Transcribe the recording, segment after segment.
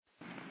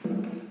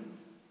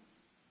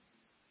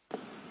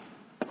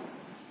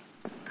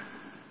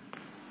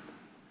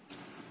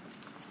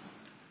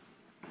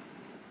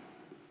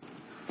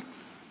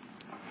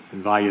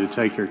invite you to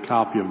take your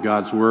copy of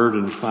God's Word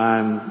and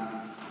find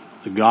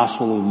the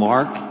Gospel of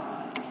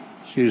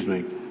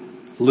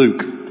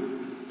Luke.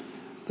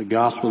 The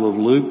Gospel of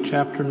Luke,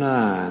 chapter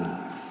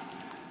 9.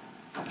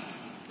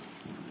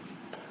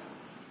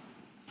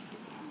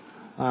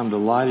 I'm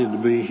delighted to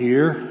be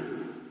here.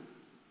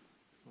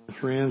 My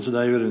friends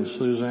David and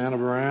Susanna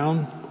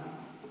Brown.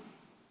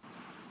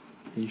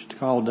 I used to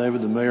call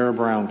David the mayor of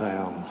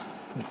Browntown.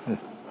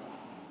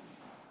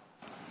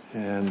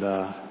 And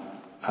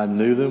I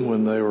knew them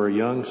when they were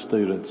young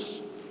students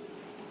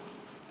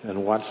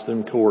and watched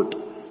them court.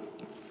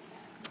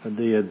 I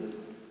did.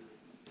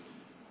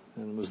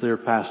 And was their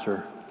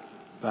pastor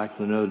back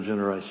in another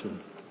generation.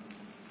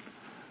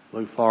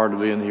 Look forward to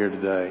being here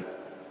today.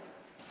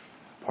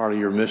 Part of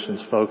your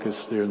missions focus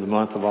during the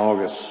month of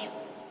August.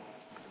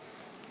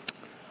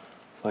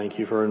 Thank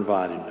you for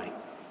inviting me.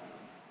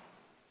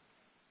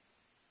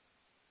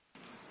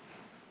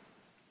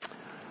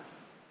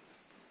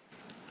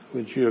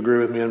 Would you agree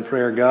with me in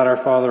prayer? God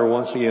our Father,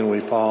 once again we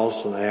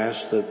pause and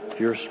ask that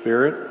your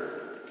Spirit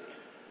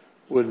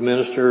would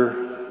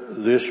minister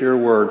this your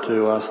word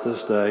to us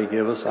this day.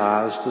 Give us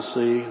eyes to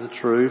see the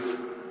truth,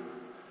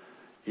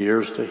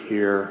 ears to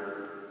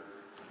hear,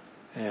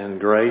 and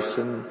grace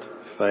and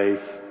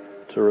faith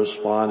to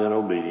respond in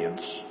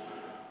obedience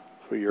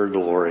for your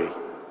glory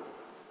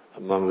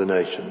among the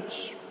nations.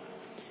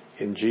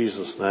 In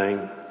Jesus'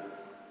 name,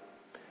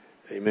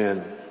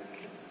 amen.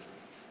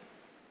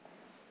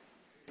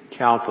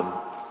 Count them.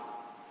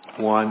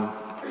 1,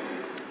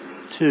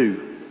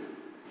 2,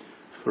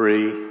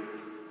 3,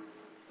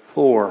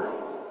 4,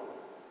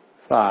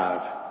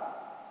 5,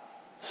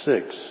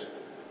 6,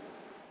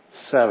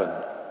 7,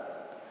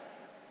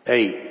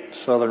 8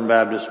 Southern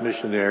Baptist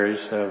missionaries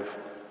have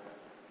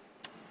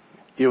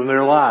given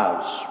their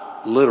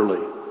lives,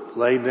 literally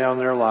laid down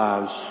their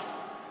lives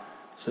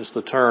since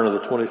the turn of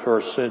the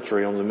 21st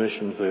century on the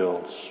mission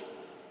fields.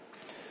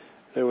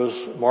 There was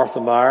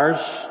Martha Myers,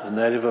 a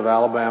native of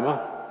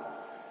Alabama,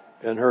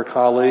 and her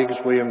colleagues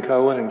William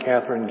Cohen and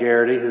Catherine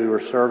Garrity, who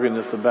were serving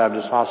at the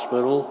Baptist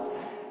Hospital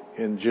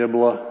in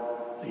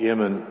Jibla,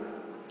 Yemen,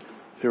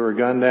 who were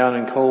gunned down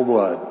in cold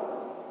blood.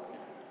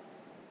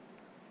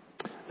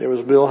 There was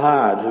Bill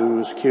Hyde, who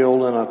was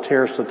killed in a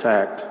terrorist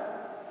attack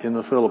in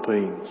the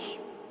Philippines.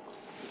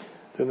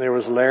 Then there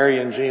was Larry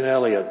and Jean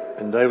Elliott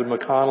and David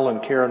McConnell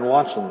and Karen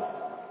Watson,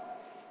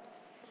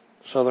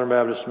 Southern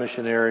Baptist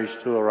missionaries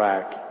to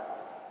Iraq,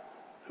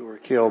 who were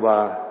killed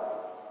by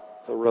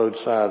a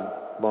roadside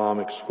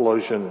bomb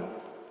explosion.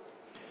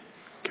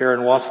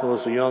 Karen Watson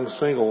was a young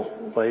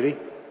single lady.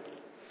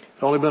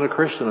 Had only been a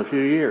Christian a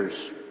few years.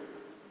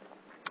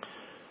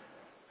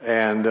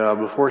 And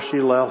before she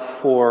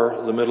left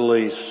for the Middle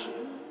East,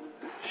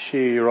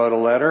 she wrote a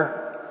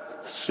letter,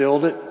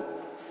 sealed it,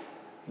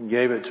 and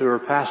gave it to her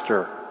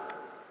pastor,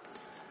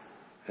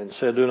 and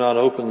said, "Do not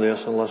open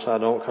this unless I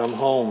don't come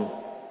home."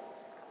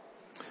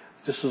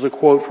 This is a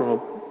quote from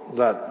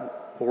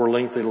that more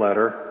lengthy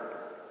letter.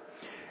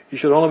 "You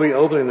should only be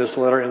opening this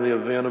letter in the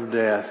event of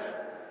death.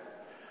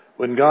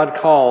 When God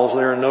calls,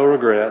 there are no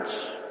regrets.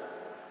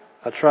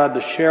 I tried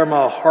to share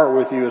my heart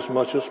with you as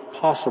much as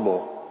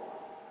possible.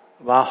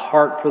 My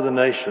heart for the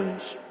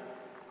nations.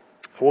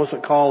 I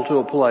wasn't called to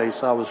a place,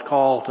 I was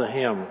called to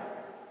Him.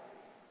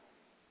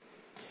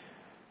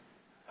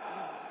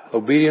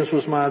 Obedience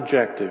was my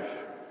objective.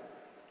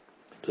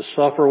 To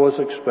suffer was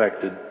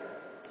expected.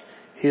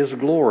 His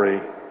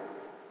glory,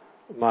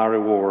 my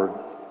reward."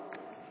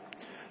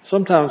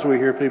 Sometimes we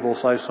hear people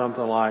say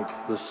something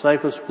like, the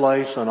safest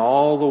place in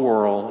all the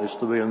world is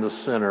to be in the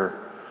center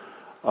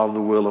of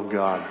the will of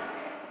God.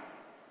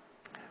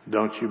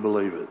 Don't you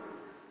believe it?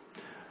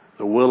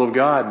 The will of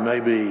God may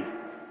be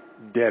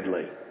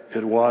deadly.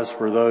 It was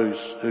for those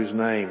whose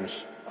names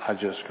I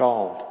just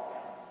called.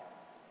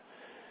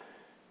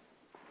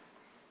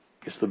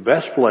 It's the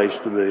best place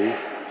to be,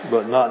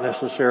 but not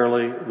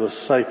necessarily the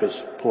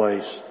safest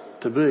place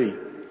to be.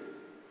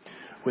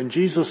 When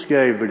Jesus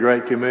gave the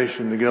Great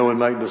Commission to go and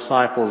make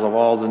disciples of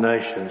all the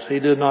nations,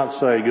 He did not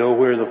say, go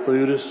where the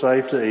food is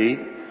safe to eat.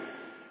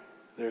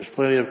 There's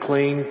plenty of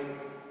clean,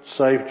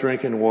 safe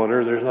drinking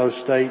water. There's no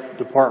State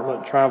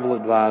Department travel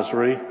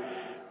advisory,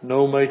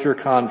 no major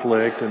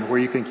conflict, and where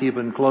you can keep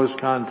in close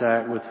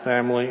contact with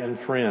family and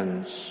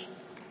friends.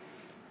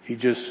 He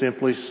just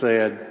simply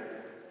said,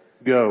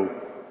 go.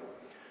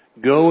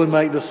 Go and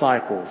make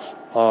disciples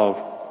of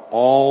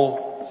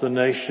all the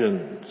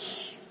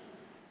nations.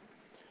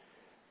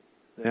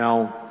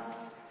 Now,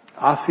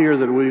 I fear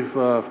that we've,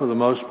 for the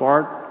most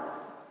part,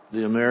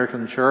 the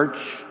American church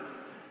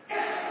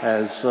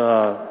has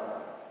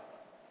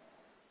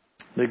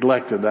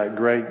neglected that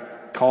great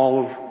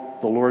call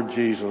of the Lord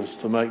Jesus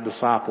to make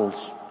disciples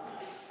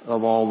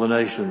of all the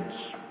nations.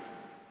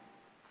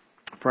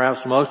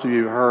 Perhaps most of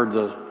you have heard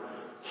the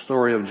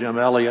story of Jim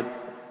Elliott,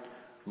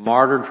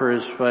 martyred for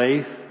his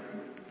faith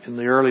in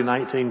the early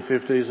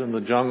 1950s in the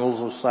jungles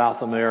of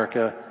South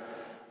America,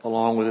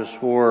 along with his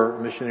 4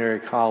 missionary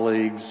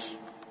colleagues.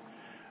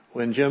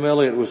 When Jim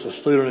Elliott was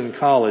a student in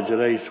college at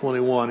age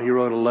 21, he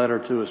wrote a letter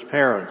to his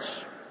parents.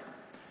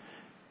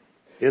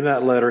 In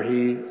that letter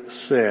he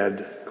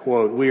said,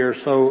 quote, "We are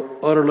so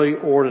utterly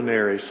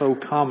ordinary, so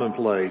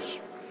commonplace,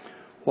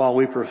 while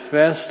we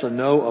profess to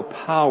know a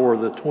power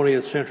the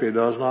 20th century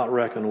does not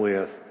reckon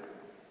with.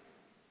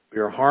 We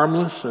are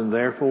harmless and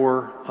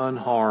therefore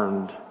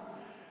unharmed.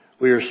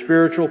 We are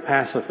spiritual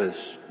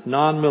pacifists,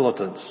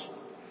 non-militants,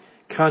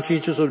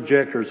 conscientious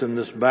objectors in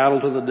this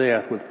battle to the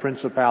death with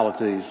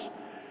principalities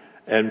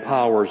and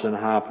powers in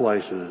high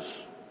places.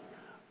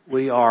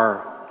 We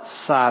are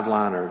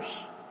sideliners,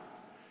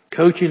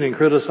 coaching and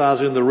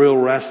criticizing the real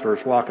wrestlers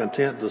while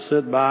content to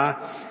sit by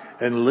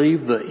and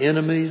leave the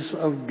enemies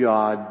of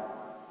God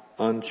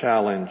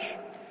unchallenged.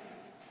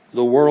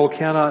 The world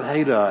cannot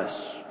hate us.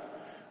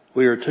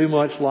 We are too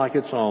much like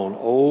its own.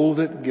 Oh,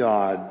 that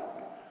God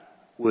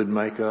would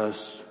make us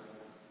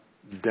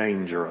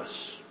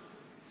dangerous."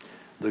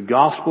 The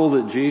gospel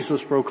that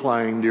Jesus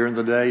proclaimed during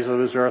the days of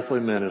his earthly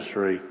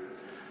ministry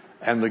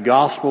and the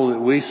gospel that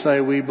we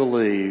say we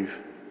believe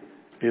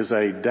is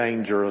a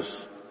dangerous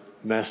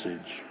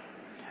message.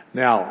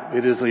 Now,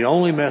 it is the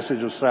only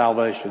message of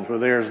salvation, for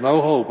there is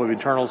no hope of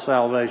eternal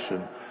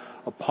salvation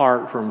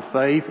apart from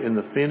faith in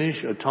the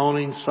finished,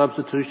 atoning,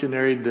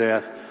 substitutionary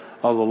death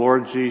of the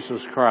Lord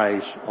Jesus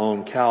Christ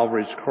on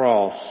Calvary's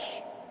cross.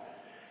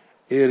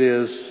 It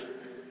is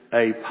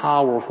a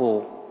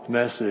powerful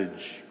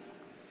message,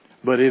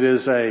 but it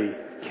is a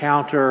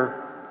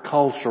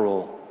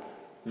counter-cultural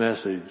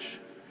message.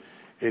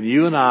 And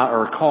you and I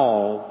are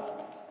called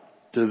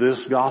to this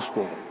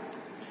gospel.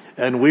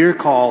 And we're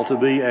called to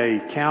be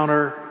a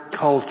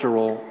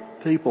counter-cultural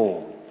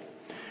people.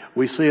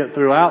 We see it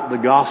throughout the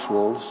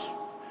Gospels,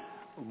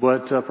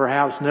 but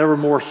perhaps never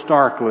more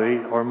starkly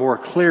or more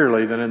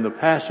clearly than in the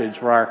passage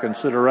for our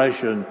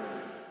consideration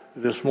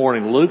this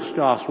morning. Luke's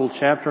Gospel,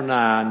 chapter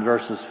 9,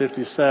 verses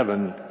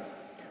 57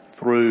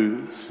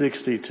 through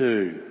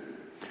 62.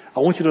 I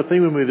want you to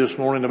think with me this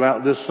morning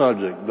about this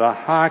subject, the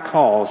high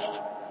cost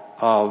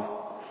of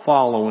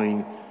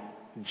following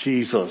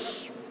Jesus.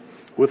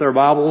 With our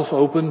Bibles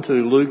open to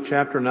Luke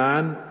chapter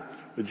 9,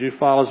 would you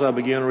follow as I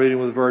begin reading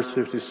with verse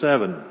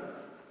 57?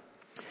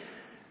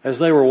 As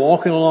they were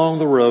walking along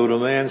the road, a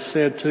man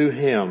said to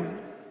him,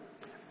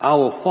 "I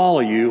will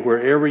follow you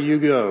wherever you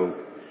go."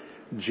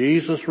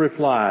 Jesus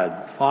replied,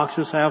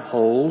 "Foxes have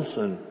holes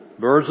and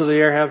birds of the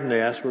air have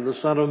nests, but the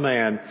Son of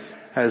Man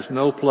has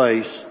no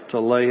place to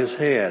lay his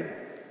head."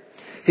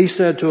 He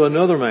said to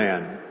another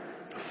man,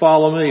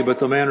 "Follow me." But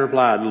the man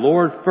replied,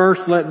 "Lord,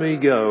 first let me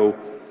go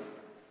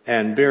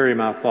and bury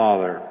my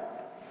father."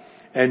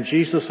 And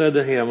Jesus said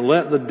to him,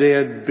 "Let the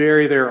dead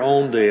bury their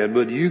own dead,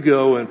 but you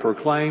go and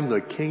proclaim the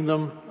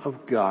kingdom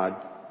of God."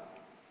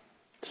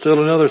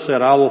 Still another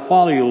said, "I will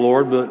follow you,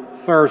 Lord, but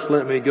first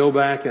let me go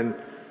back and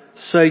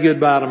say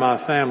goodbye to my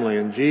family."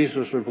 And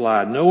Jesus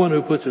replied, "No one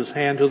who puts his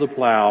hand to the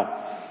plow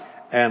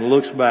and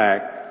looks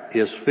back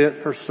is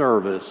fit for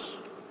service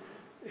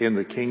in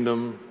the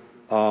kingdom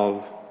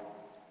of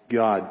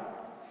God."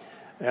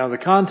 Now the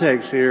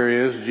context here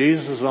is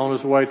Jesus is on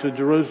his way to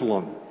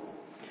Jerusalem.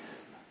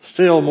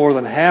 Still more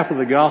than half of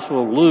the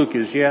Gospel of Luke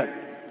is yet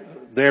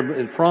there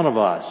in front of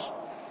us.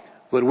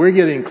 But we're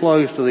getting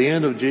close to the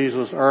end of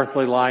Jesus'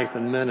 earthly life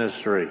and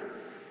ministry.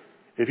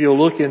 If you'll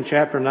look in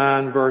chapter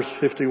 9 verse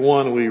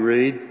 51, we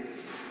read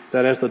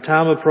that as the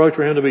time approached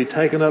for him to be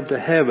taken up to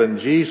heaven,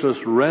 Jesus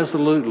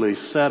resolutely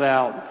set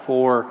out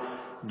for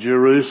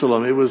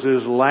Jerusalem. It was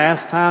his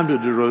last time to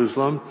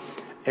Jerusalem,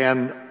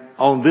 and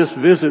on this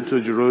visit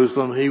to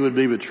Jerusalem, he would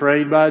be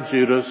betrayed by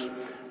Judas,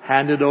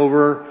 handed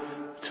over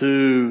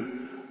to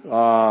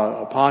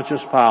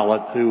Pontius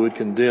Pilate, who would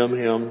condemn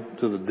him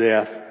to the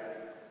death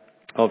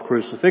of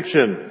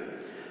crucifixion.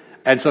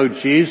 And so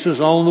Jesus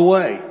is on the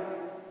way.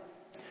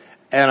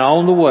 And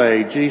on the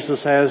way,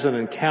 Jesus has an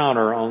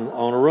encounter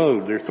on a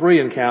road. There are three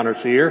encounters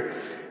here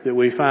that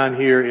we find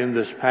here in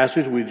this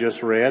passage we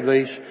just read.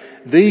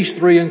 These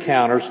three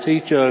encounters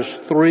teach us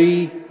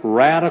three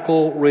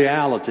radical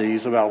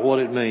realities about what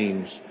it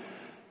means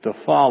to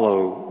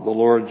follow the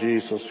Lord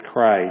Jesus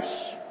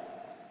Christ.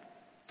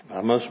 I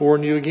must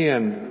warn you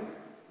again,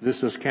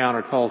 this is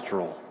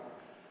countercultural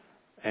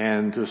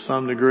and to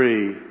some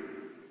degree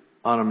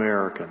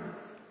un-American.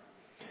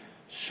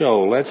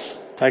 So let's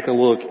take a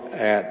look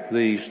at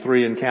these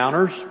three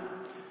encounters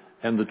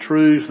and the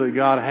truths that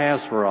God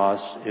has for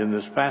us in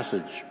this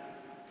passage.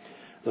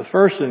 The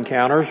first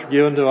encounter is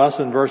given to us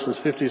in verses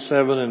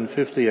 57 and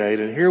 58,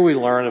 and here we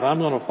learn if I'm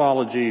going to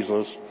follow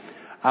Jesus,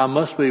 I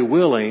must be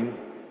willing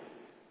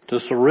to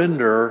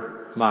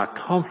surrender my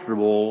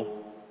comfortable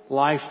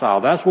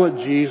lifestyle. That's what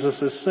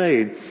Jesus is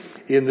saying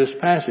in this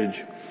passage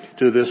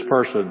to this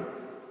person.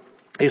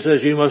 He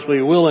says you must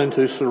be willing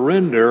to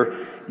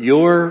surrender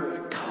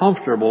your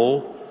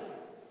comfortable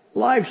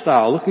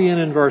lifestyle. Look again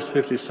in verse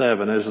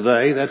 57. As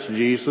they, that's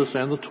Jesus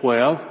and the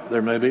 12,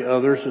 there may be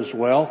others as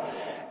well,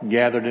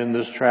 gathered in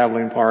this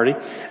traveling party.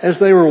 As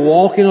they were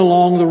walking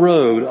along the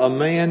road, a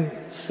man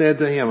said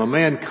to him, a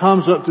man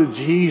comes up to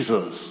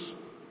Jesus.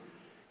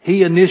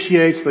 He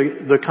initiates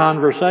the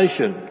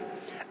conversation.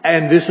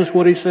 And this is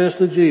what he says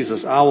to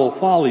Jesus, "I will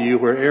follow you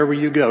wherever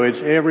you go."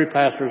 It's every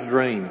pastor's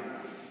dream.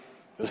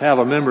 Just have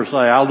a member say,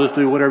 I'll just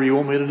do whatever you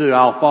want me to do.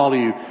 I'll follow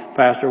you,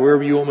 Pastor,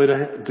 wherever you want me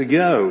to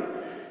go.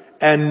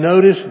 And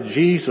notice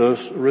Jesus'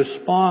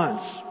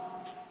 response.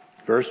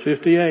 Verse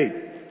 58.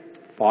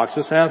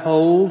 Foxes have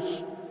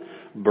holes.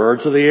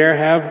 Birds of the air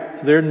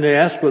have their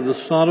nests, but the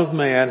Son of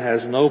Man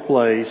has no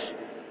place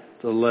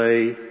to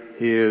lay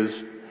his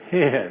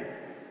head.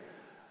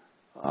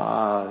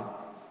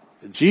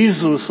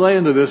 Jesus was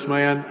saying to this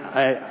man,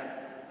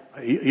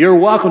 you're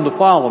welcome to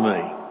follow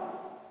me,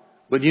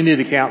 but you need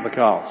to count the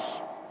costs.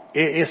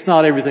 It's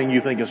not everything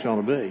you think it's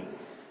going to be.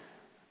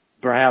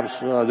 Perhaps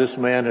this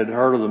man had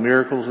heard of the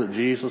miracles that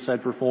Jesus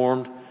had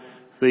performed,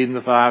 feeding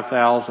the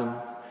 5,000,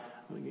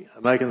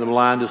 making the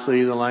blind to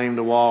see, the lame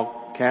to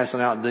walk, casting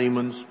out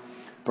demons.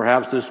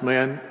 Perhaps this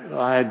man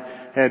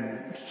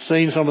had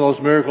seen some of those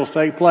miracles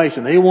take place,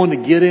 and he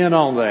wanted to get in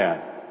on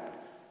that.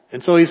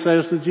 And so he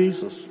says to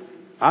Jesus,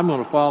 I'm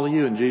going to follow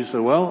you. And Jesus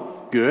said,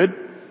 well, good,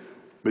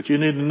 but you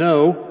need to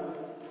know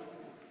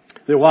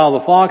that while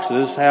the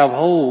foxes have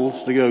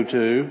holes to go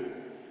to,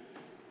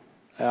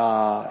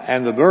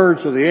 and the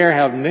birds of the air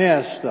have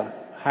nests to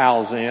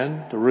house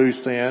in, to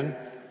roost in,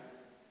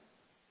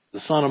 the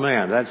Son of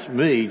Man, that's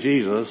me,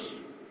 Jesus,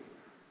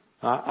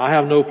 I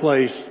have no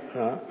place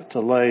to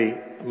lay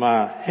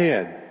my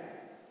head.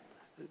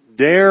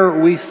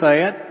 Dare we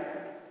say it?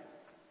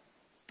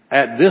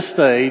 At this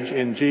stage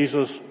in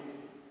Jesus'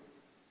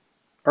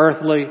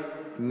 earthly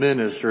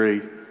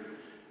ministry,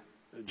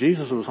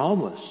 Jesus was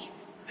homeless.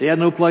 He had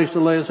no place to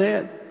lay his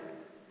head.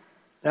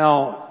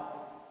 Now,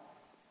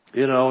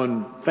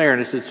 in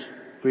fairness,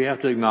 we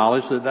have to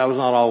acknowledge that was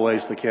not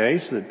always the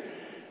case, that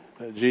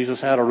Jesus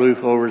had a roof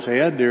over his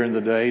head during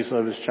the days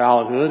of his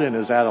childhood and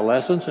his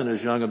adolescence and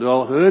his young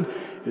adulthood,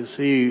 as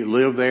he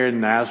lived there in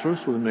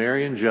Nazareth with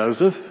Mary and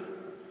Joseph,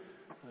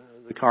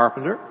 the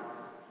carpenter.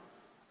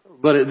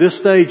 But at this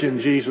stage in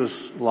Jesus'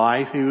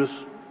 life, he was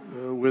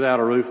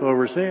without a roof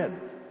over his head.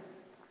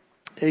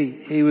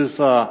 He was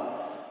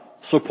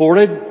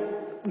supported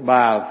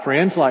by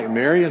friends like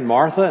Mary and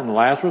Martha and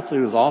Lazarus. He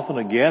was often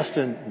a guest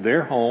in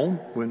their home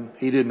when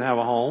he didn't have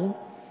a home.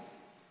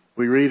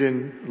 We read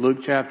in Luke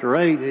chapter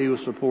 8, he was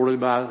supported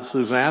by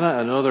Susanna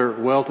and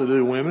other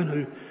well-to-do women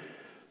who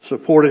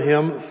supported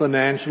him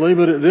financially.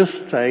 But at this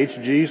stage,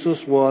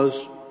 Jesus was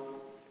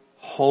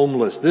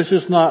homeless. This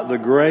is not the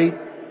great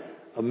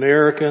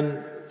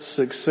American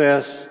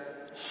success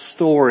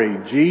story.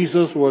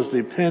 Jesus was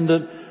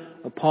dependent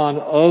upon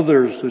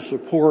others to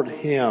support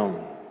him.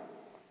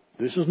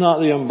 This is not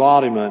the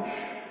embodiment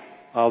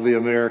of the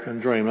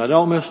American dream. Now,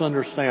 don't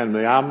misunderstand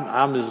me.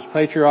 I'm as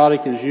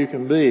patriotic as you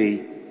can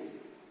be.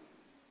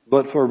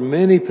 But for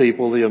many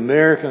people, the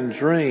American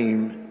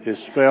dream is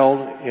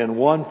spelled in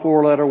one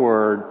four-letter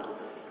word,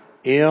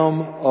 M-O-R-E,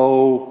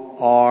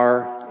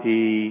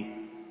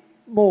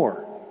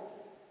 more.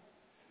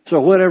 So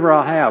whatever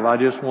I have, I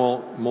just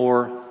want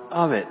more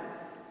of it.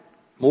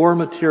 More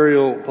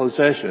material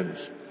possessions.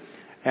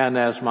 And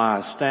as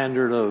my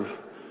standard of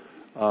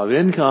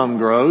income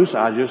grows,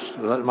 I just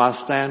let my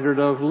standard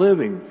of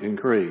living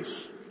increase.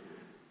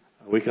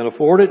 We can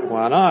afford it,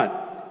 why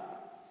not?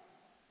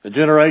 A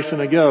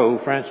generation ago,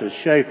 Francis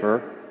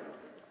Schaeffer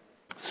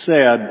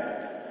said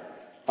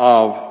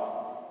of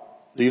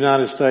the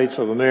United States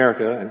of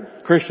America and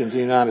Christians in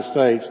the United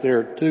States,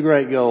 their two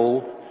great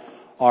goals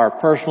are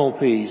personal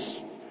peace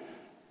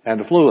and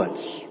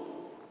affluence.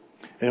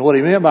 And what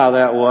he meant by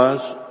that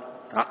was,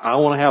 I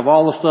want to have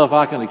all the stuff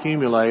I can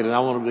accumulate, and I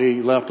want to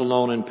be left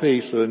alone in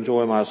peace to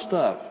enjoy my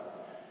stuff.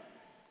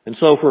 And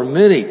so for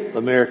many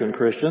American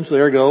Christians,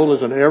 their goal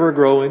is an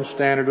ever-growing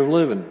standard of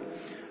living.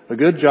 A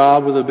good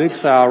job with a big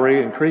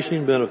salary,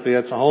 increasing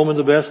benefits, a home in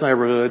the best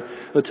neighborhood,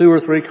 a 2 or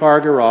 3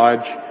 car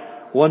garage,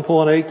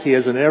 1.8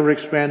 kids, an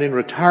ever-expanding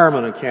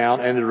retirement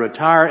account, and to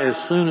retire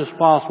as soon as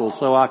possible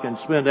so I can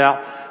spend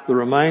out the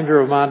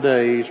remainder of my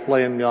days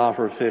playing golf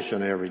or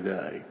fishing every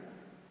day.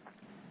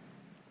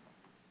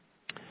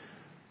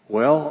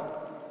 Well,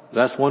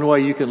 that's one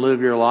way you can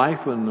live your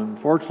life, and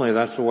unfortunately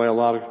that's the way a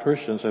lot of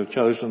Christians have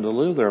chosen to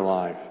live their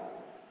life.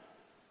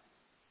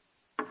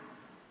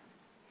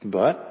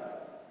 But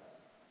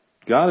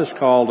God has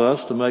called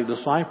us to make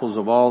disciples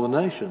of all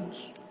the nations.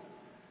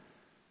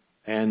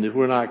 And if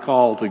we're not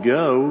called to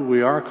go,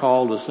 we are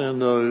called to send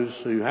those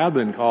who have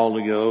been called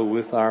to go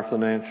with our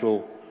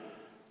financial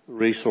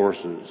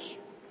resources.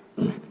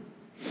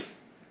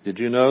 Did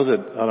you know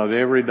that out of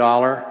every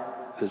dollar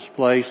that's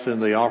placed in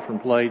the offering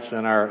plates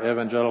in our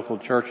evangelical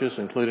churches,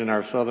 including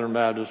our Southern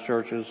Baptist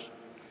churches,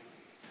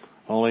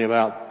 only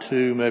about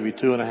 2, maybe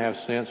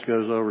 2.5 cents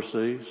goes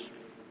overseas?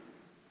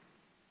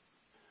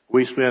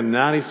 We spend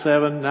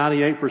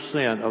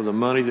 98% of the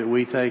money that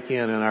we take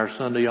in our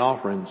Sunday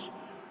offerings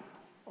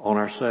on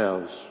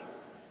ourselves,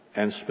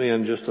 and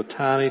spend just a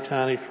tiny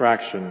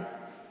fraction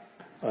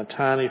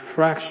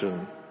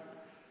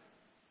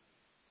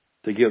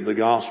to give the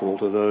gospel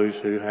to those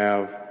who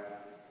have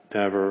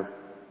never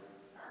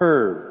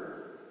heard.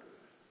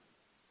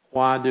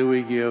 Why do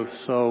we give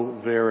so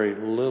very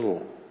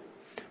little?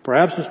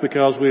 Perhaps it's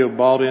because we have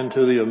bought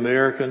into the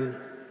American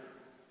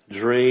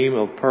dream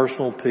of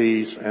personal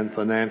peace and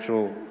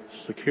financial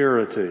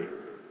security.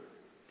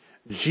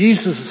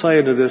 Jesus is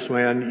saying to this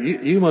man,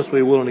 you must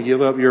be willing to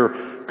give up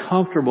your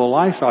comfortable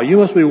lifestyle. You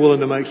must be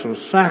willing to make some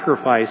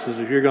sacrifices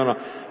if you're going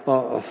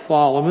to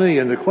follow me.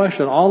 And the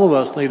question all of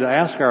us need to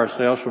ask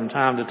ourselves from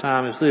time to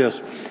time is this: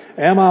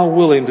 am I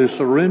willing to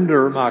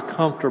surrender my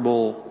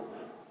comfortable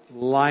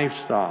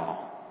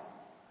lifestyle?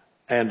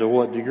 And to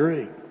what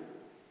degree?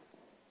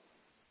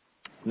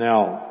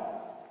 Now,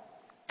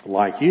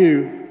 like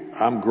you,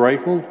 I'm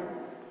grateful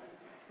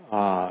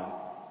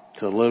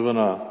to live in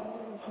a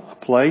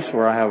place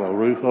where I have a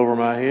roof over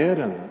my head,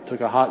 and took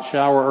a hot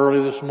shower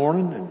early this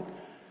morning,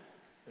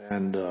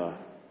 and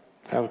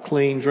have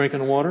clean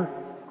drinking water.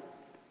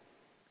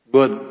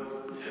 But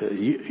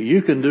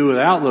you can do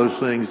without those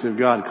things if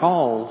God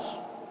calls,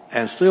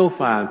 and still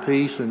find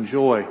peace and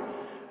joy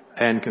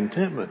and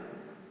contentment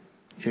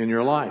in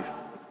your life.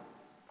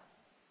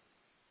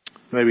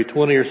 Maybe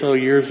 20 or so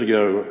years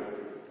ago,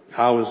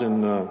 I was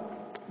in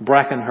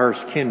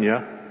Brackenhurst,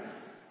 Kenya.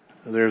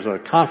 There's a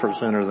conference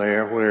center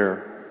there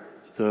where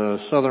the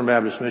Southern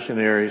Baptist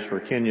missionaries for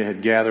Kenya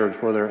had gathered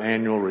for their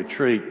annual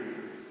retreat.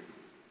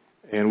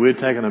 And we had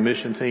taken a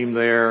mission team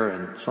there,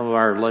 and some of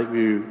our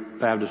Lakeview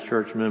Baptist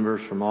Church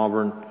members from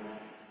Auburn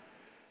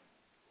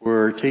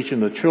were teaching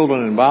the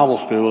children in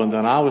Bible school, and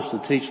then I was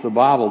to teach the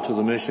Bible to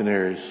the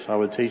missionaries. I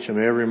would teach them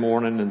every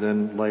morning, and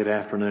then late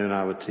afternoon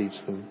I would teach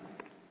them.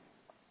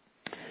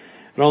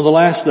 And on the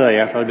last day,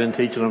 after I'd been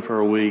teaching them for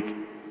a week,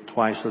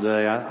 twice a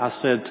day, I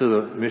said to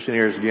the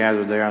missionaries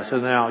gathered there, I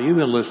said, now, you've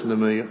been listening to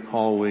me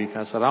all week.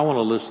 I said, I want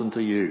to listen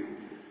to you.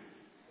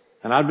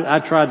 And I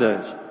tried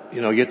to,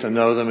 get to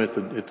know them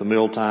at the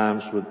meal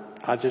times, but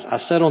I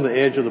sat on the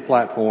edge of the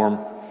platform,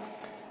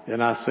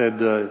 and I said,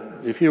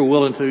 if you're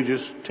willing to,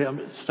 just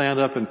stand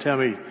up and tell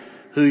me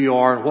who you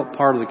are and what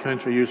part of the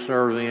country you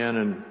serve in,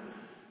 and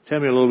tell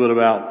me a little bit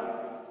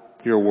about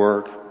your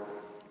work.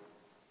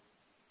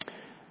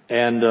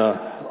 And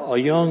a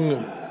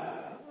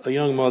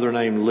young mother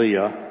named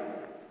Leah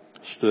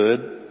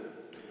stood.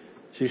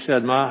 She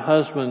said, my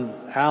husband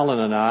Alan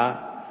and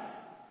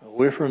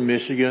we're from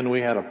Michigan. We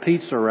had a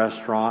pizza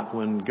restaurant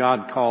when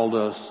God called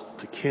us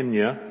to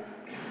Kenya.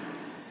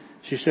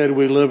 She said,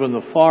 we live in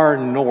the far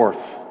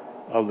north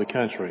of the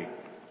country,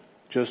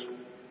 just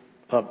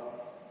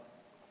up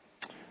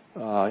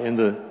in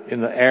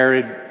the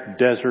arid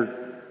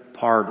desert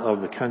part of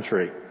the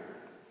country.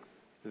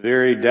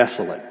 Very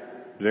desolate.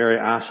 Very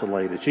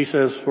isolated. She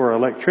says for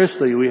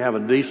electricity, we have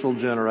a diesel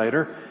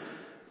generator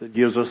that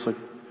gives us a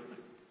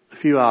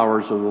few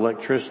hours of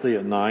electricity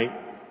at night.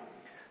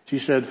 She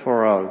said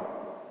for a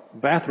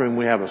bathroom,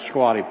 we have a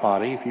squatty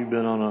potty. If you've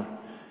been on a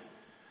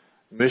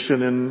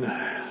mission in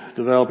the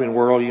developing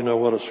world, you know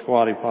what a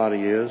squatty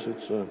potty is.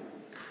 It's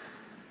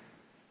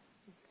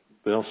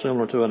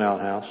similar to an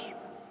outhouse.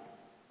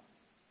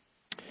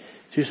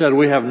 She said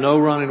we have no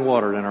running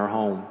water in our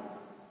home.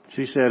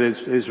 She said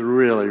it's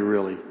really,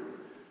 really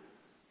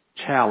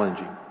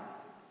challenging.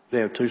 They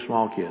have 2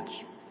 small kids.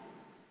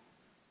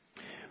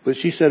 But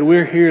she said,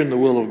 we're here in the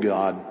will of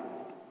God,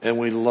 and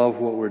we love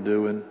what we're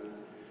doing,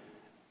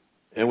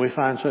 and we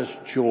find such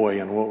joy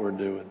in what we're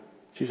doing.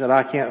 She said,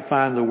 I can't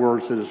find the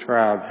words to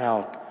describe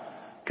how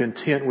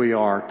content we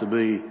are to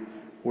be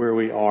where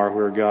we are,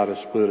 where God has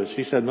put us.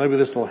 She said, maybe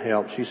this will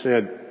help. She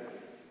said,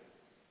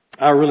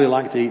 I really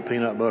like to eat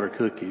peanut butter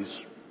cookies.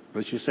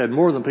 But she said,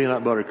 more than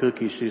peanut butter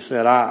cookies, she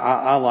said,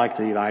 I like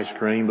to eat ice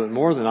cream, but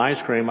more than ice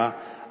cream,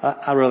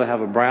 I'd rather have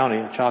a brownie,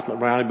 a chocolate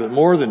brownie, but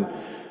more than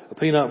a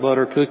peanut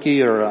butter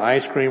cookie or an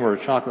ice cream or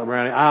a chocolate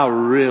brownie, I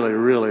really,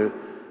 really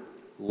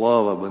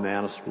love a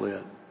banana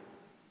split.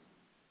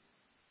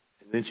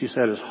 And then she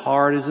said, as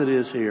hard as it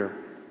is here,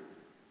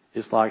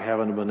 it's like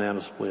having a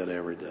banana split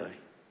every day.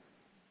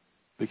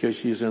 Because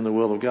she's in the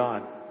will of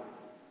God.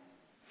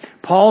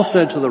 Paul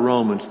said to the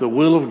Romans, the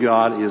will of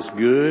God is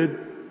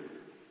good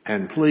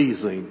and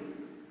pleasing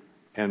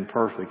and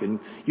perfect. And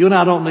you and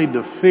I don't need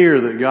to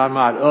fear that God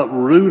might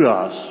uproot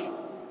us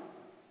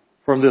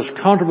from this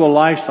comfortable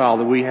lifestyle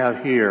that we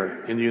have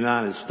here in the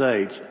United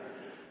States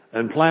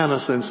and plant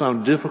us in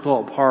some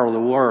difficult part of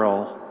the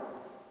world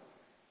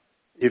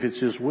if it's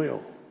His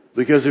will.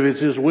 Because if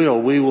it's His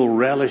will, we will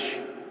relish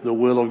the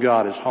will of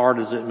God as hard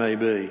as it may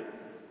be.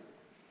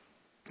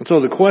 And so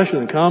the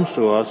question that comes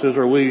to us is,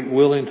 are we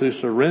willing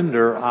to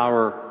surrender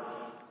our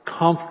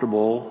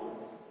comfortable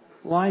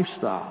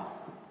lifestyle?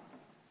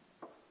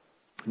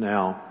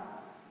 Now,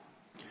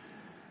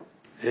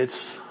 it's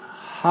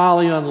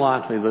highly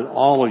unlikely that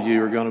all of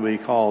you are going to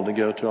be called to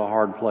go to a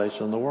hard place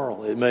in the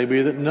world. It may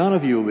be that none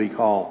of you will be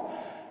called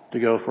to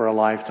go for a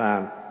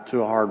lifetime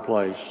to a hard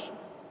place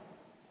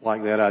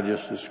like that I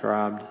just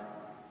described.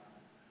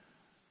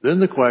 Then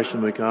the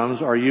question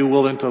becomes, are you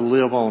willing to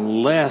live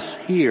on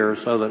less here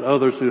so that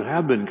others who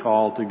have been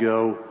called to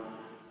go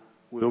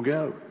will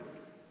go?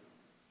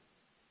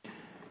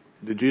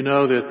 Did you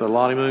know that the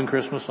Lottie Moon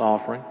Christmas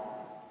offering,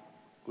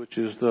 which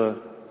is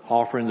the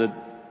offering that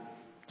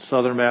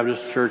Southern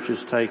Baptist churches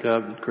take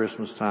up at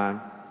Christmas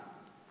time,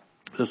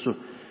 this will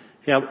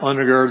help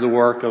undergird the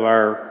work of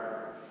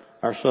our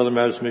our Southern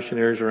Baptist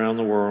missionaries around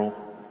the world.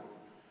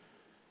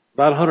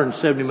 About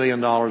 $170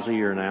 million a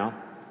year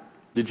now.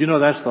 Did you know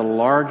that's the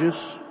largest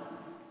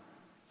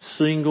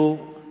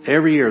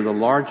every year, the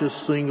largest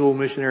single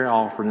missionary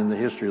offering in the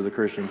history of the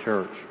Christian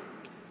church,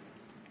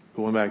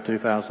 going back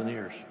 2,000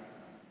 years.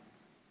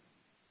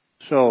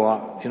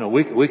 So,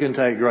 we can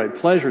take great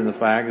pleasure in the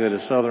fact that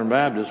as Southern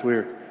Baptists,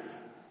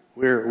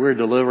 we're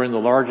delivering the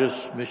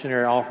largest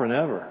missionary offering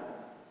ever.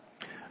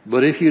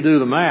 But if you do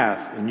the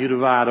math and you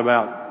divide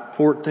about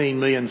 14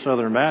 million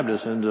Southern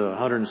Baptists into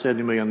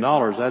 $170 million,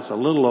 that's a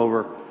little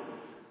over,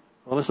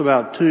 it's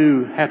about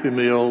 2 Happy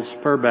Meals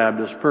per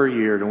Baptist per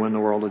year to win the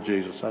world to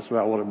Jesus. That's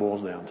about what it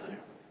boils down to.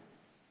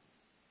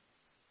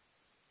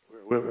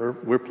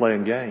 We're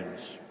playing games.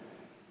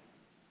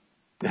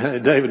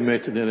 David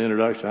mentioned in the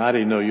introduction, I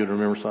didn't know you'd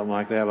remember something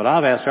like that, but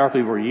I've asked our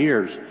people for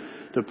years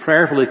to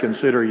prayerfully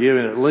consider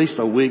giving at least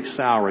a week's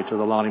salary to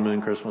the Lottie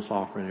Moon Christmas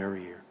offering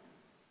every year.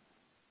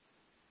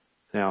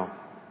 Now,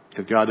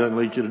 if God doesn't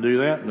lead you to do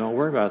that, don't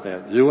worry about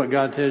that. Do what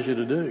God tells you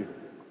to do.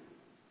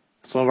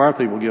 Some of our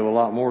people give a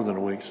lot more than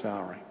a week's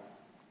salary.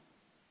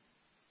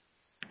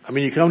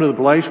 You come to the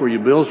place where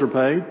your bills are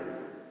paid,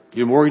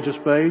 your mortgage is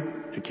paid,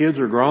 your kids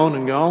are grown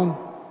and gone.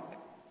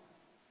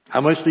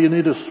 How much do you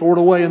need to sort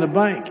away in the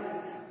bank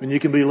when you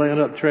can be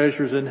laying up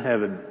treasures in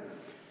heaven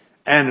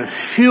and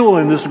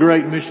fueling this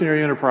great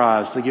missionary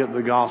enterprise to get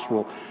the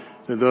gospel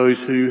to those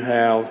who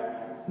have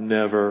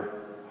never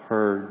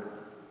heard?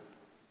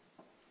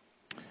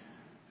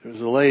 There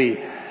was a lady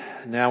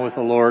now with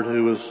the Lord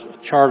who was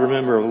a charter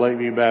member of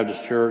Lakeview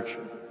Baptist Church.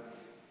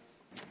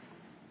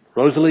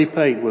 Rosalie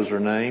Pate was her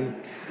name.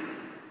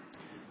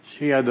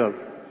 She had a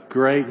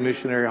great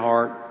missionary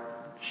heart.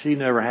 She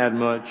never had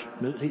much.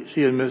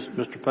 She and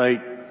Mr. Pate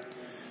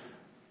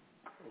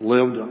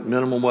lived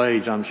minimum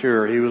wage, I'm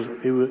sure. He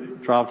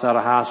dropped out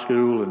of high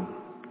school and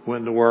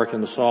went to work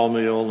in the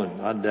sawmill,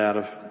 and I doubt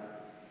if,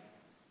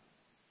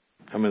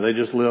 they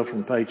just lived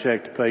from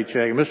paycheck to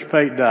paycheck. And Mr.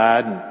 Pate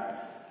died, and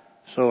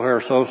so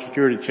her Social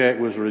Security check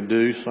was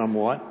reduced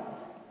somewhat.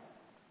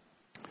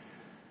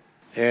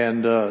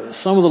 And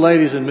some of the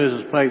ladies in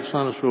Mrs. Pate's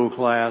Sunday school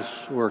class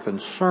were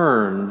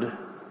concerned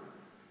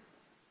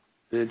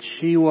that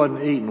she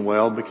wasn't eating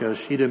well because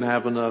she didn't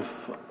have enough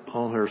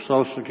on her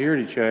Social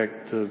Security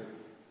check to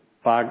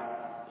buy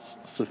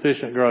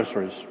sufficient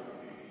groceries.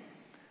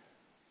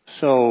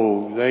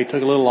 So they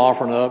took a little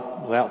offering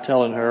up without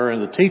telling her,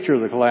 and the teacher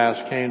of the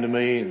class came to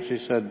me and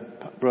she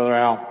said, Brother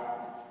Al,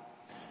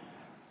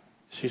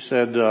 she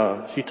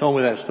told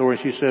me that story.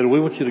 She said, we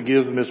want you to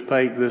give Miss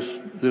Pate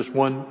this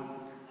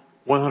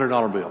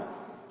 $100 bill.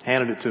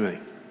 Handed it to me.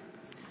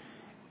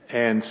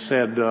 And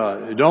said,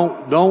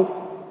 don't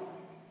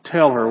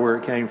tell her where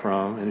it came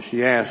from. And if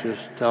she asks,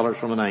 just tell her it's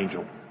from an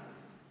angel.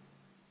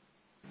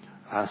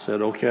 I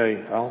said,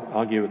 okay,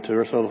 I'll give it to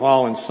her. So the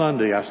following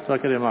Sunday, I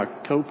stuck it in my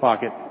coat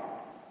pocket.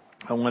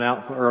 I went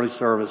out for early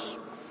service.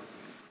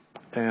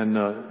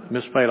 And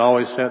Miss Pate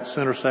always sat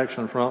center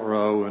section, front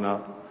row. And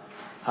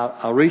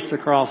I reached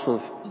across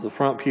the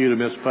front pew to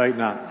Miss Pate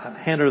and I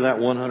handed her that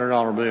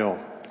 $100 bill.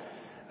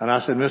 And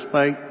I said, Miss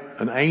Pate,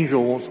 an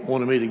angel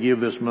wanted me to give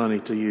this money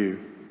to you.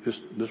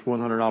 This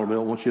 $100 bill,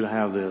 I want you to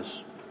have this.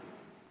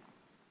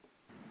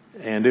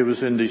 And it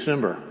was in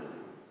December.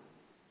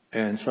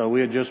 And so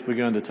we had just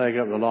begun to take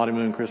up the Lottie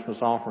Moon Christmas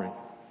offering.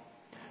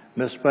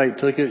 Miss Pate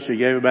took it, she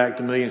gave it back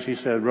to me, and she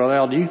said, Brother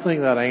Al, do you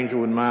think that angel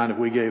would mind if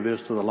we gave this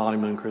to the Lottie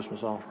Moon Christmas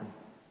offering?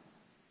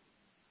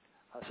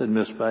 I said,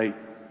 Miss Pate,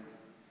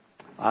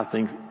 I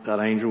think that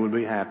angel would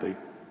be happy.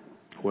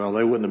 Well,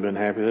 they wouldn't have been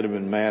happy. They'd have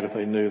been mad if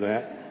they knew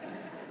that.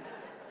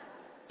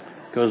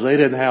 Because they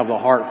didn't have the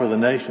heart for the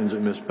nations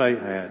that Miss Pate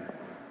had.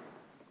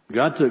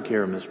 God took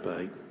care of Miss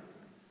Pate.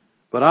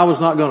 But I was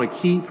not going to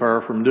keep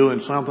her from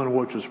doing something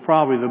which was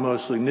probably the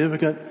most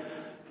significant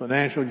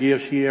financial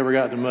gift she ever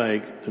got to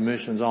make, the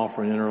missions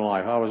offering in her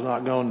life. I was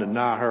not going to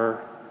deny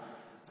her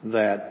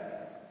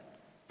that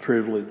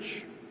privilege.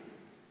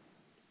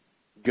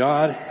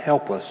 God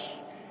help us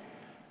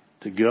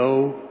to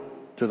go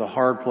to the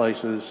hard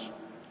places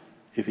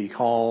if He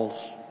calls,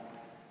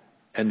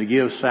 and to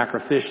give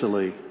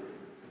sacrificially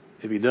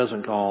if He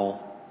doesn't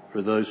call,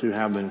 for those who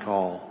have been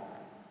called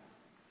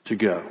to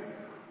go.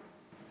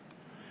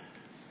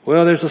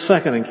 Well, there's a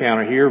second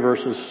encounter here,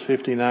 verses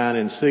 59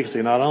 and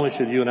 60. Not only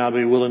should you and I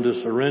be willing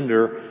to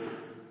surrender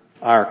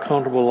our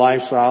comfortable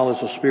lifestyle as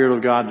the Spirit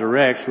of God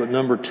directs, but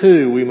number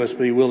two, we must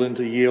be willing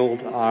to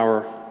yield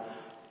our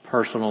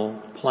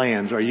personal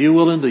plans. Are you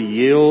willing to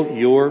yield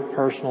your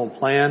personal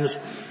plans?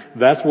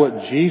 That's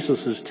what Jesus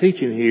is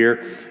teaching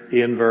here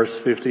in verse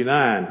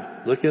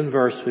 59. Look in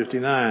verse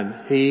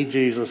 59. He,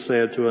 Jesus,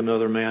 said to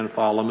another man,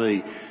 follow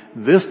me.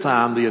 This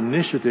time the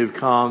initiative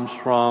comes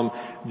from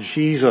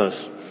Jesus.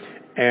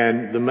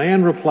 And the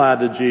man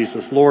replied to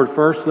Jesus, Lord,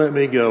 first let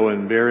me go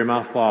and bury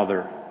my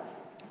father.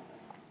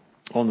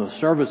 On the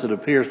surface it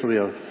appears to be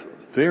a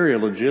very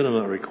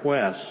legitimate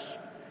request.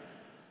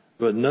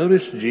 But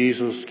notice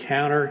Jesus'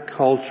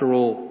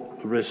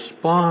 countercultural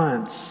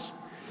response.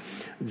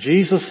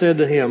 Jesus said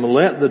to him,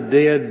 "Let the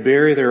dead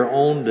bury their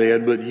own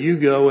dead, but you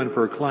go and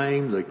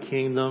proclaim the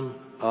kingdom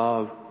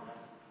of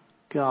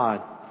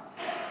God."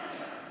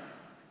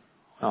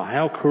 Now,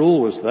 how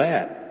cruel was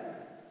that?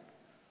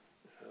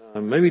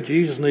 Maybe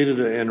Jesus needed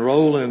to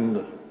enroll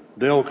in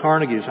Dale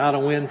Carnegie's How to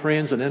Win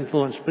Friends and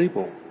Influence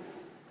People.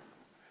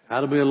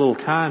 How to be a little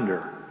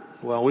kinder.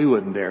 Well, we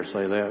wouldn't dare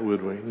say that,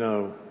 would we?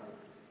 No.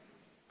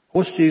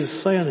 What's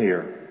Jesus saying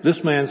here?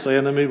 This man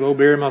saying to me, "Go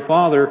bury my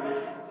father."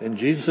 And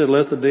Jesus said,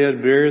 "Let the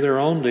dead bury their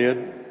own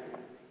dead.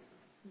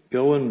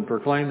 Go and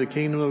proclaim the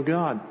kingdom of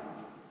God."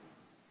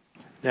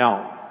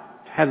 Now,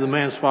 had the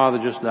man's father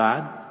just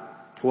died?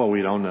 Well,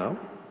 we don't know.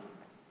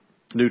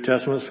 New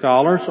Testament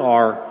scholars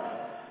are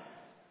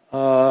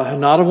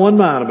not of one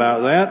mind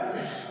about that.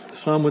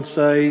 Some would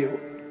say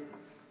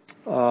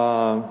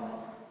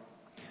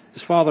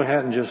his father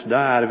hadn't just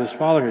died. If his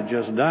father had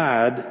just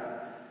died,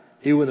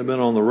 he wouldn't have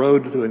been on the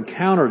road to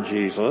encounter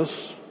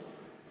Jesus.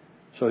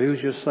 So he was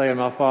just saying,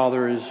 "My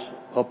father is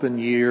up in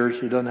years.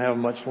 He doesn't have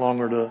much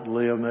longer to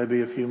live,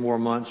 maybe a few more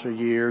months or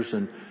years.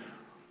 And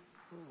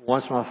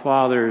once my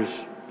father's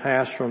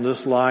passed from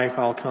this life,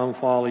 I'll come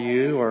follow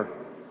you." Or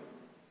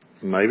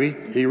maybe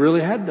he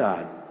really had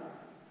died.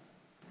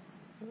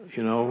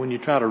 You know, when you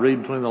try to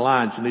read between the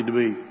lines, you need to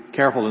be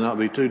careful to not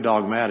be too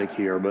dogmatic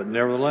here. But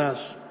nevertheless,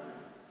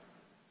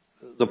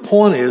 the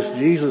point is,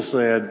 Jesus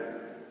said,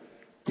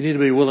 you need to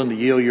be willing to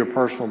yield your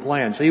personal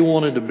plans. He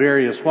wanted to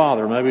bury his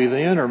father, maybe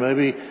then or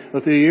maybe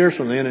a few years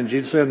from then. And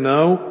Jesus said,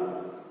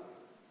 "No,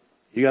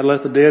 you got to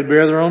let the dead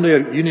bury their own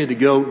dead. You need to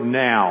go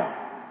now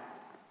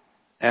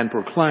and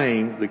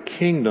proclaim the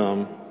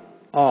kingdom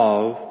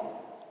of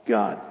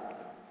God."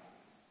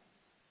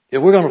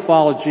 If we're going to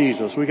follow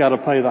Jesus, we got to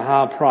pay the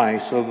high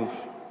price of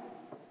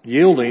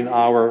yielding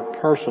our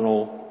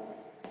personal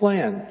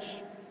plans.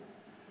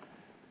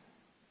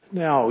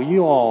 Now,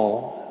 you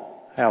all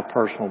have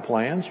personal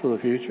plans for the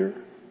future.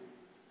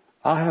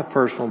 I have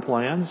personal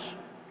plans.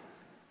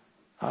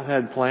 I've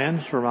had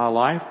plans for my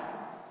life,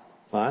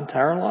 my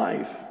entire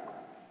life.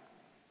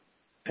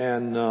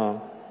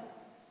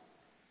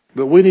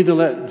 But we need to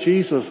let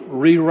Jesus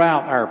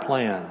reroute our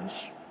plans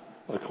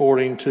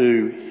according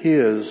to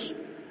His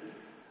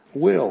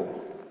will.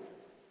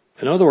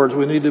 In other words,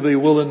 we need to be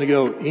willing to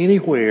go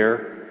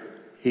anywhere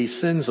He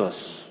sends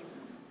us.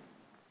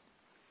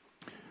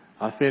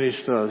 I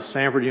finished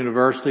Samford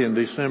University in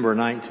December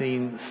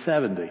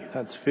 1970.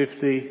 That's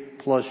 50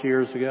 plus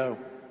years ago.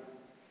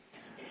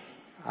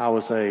 I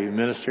was a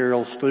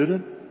ministerial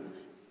student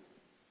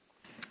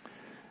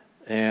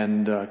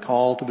and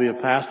called to be a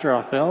pastor,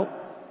 I felt.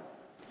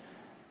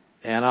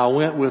 And I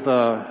went with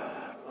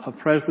a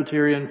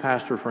Presbyterian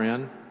pastor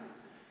friend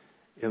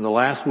in the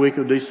last week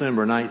of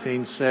December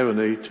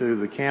 1970 to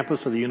the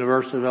campus of the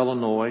University of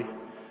Illinois,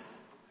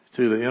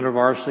 to the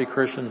InterVarsity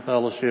Christian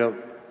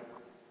Fellowship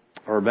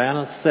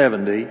Urbana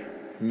 70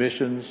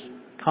 Missions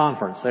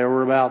Conference. There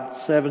were about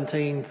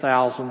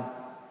 17,000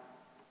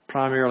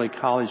 primarily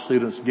college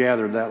students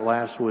gathered that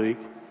last week.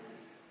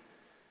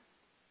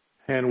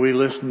 And we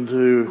listened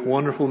to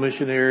wonderful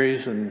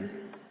missionaries and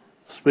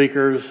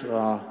speakers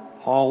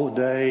all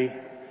day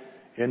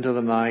into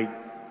the night.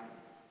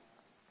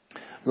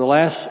 The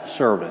last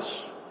service,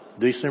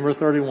 December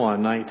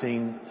 31,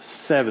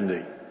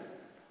 1970,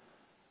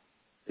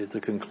 at the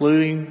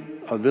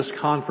concluding of this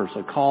conference,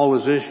 a call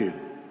was issued.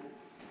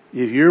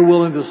 If you're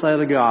willing to say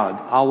to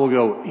God, "I will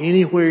go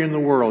anywhere in the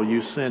world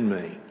you send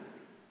me,"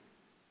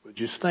 would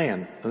you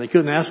stand? And they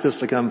couldn't ask us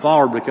to come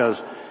forward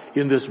because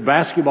in this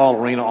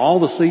basketball arena, all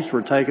the seats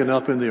were taken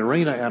up in the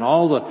arena and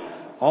all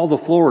the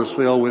floor is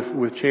filled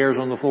with chairs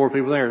on the floor,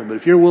 people there. But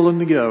if you're willing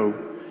to go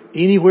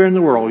anywhere in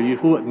the world, you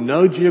put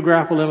no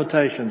geographical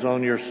limitations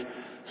on your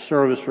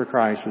service for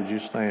Christ, would you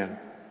stand?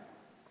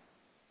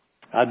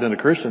 I'd been a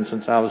Christian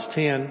since I was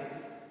 10.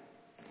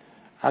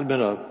 I'd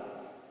been a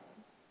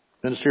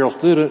ministerial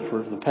student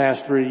for the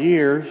past 3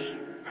 years.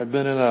 I'd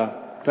been in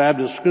a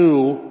Baptist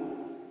school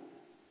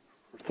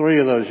for 3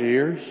 of those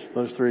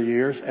 3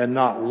 years, and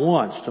not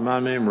once, to my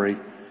memory,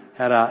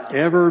 had I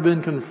ever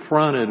been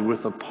confronted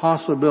with the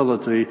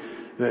possibility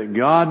that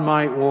God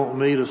might want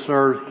me to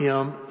serve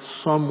Him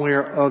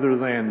somewhere other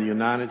than the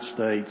United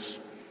States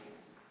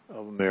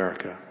of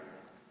America.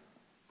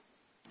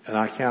 And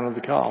I counted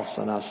the cost,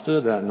 and I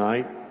stood that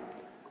night,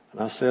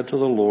 and I said to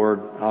the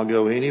Lord, "I'll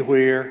go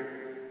anywhere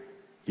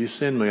you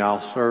send me.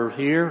 I'll serve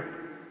here.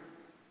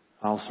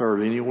 I'll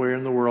serve anywhere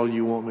in the world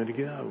you want me to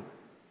go."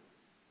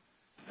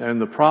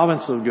 And the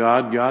providence of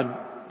God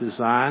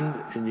designed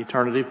in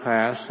eternity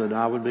past that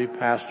I would be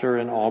pastor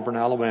in Auburn,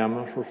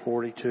 Alabama for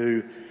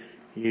 42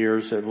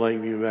 years at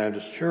Lakeview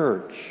Baptist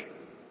Church.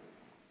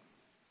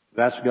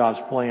 That's God's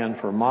plan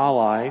for my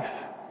life.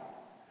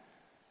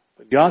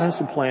 But God has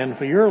a plan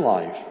for your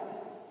life.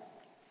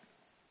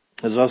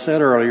 As I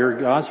said earlier,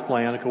 God's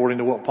plan, according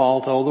to what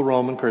Paul told the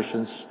Roman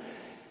Christians,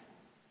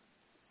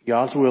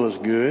 God's will is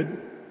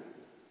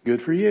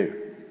good for you.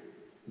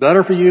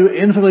 Better for you,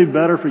 infinitely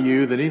better for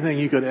you than anything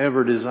you could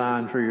ever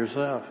design for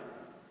yourself.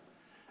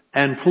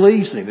 And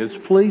pleasing, it's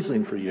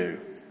pleasing for you.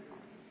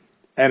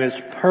 And it's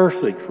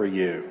perfect for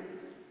you.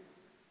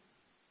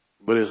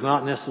 But it's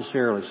not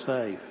necessarily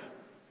safe.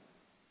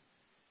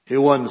 It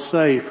wasn't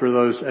safe for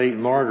those 8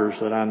 martyrs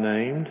that I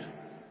named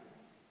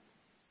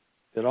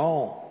at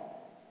all.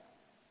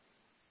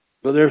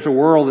 But there's a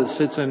world that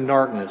sits in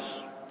darkness.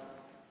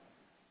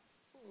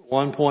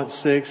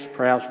 1.6,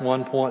 perhaps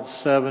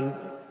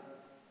 1.7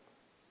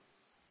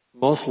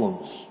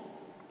 Muslims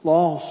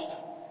lost.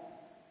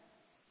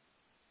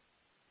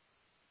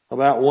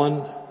 About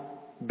 1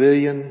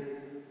 billion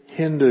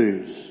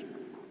Hindus.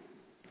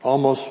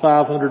 Almost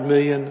 500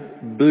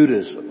 million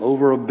Buddhists.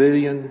 Over 1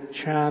 billion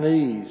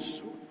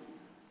Chinese.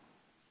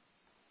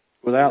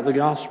 Without the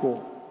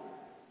gospel.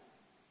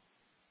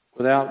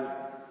 Without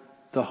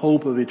the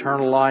hope of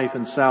eternal life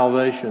and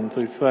salvation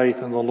through faith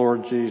in the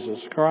Lord Jesus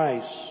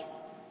Christ.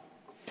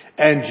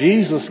 And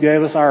Jesus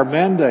gave us our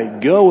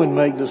mandate. Go and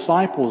make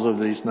disciples of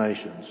these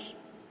nations.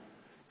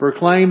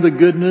 Proclaim the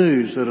good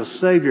news that a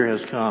Savior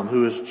has come,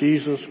 who is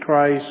Jesus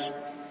Christ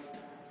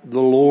the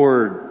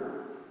Lord.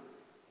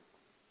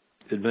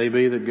 It may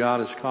be that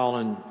God is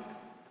calling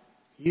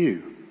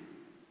you,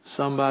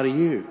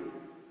 you,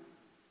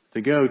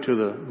 to go to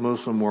the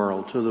Muslim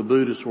world, to the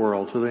Buddhist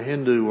world, to the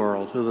Hindu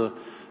world, to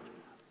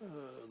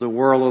the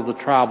world of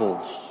the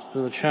tribals,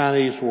 to the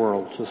Chinese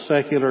world, to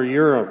secular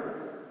Europe.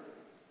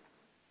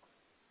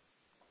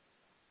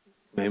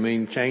 May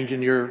mean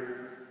changing your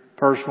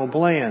personal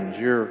plans,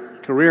 your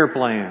career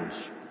plans.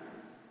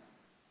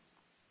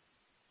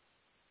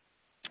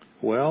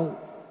 Well,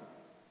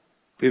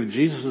 if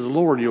Jesus is the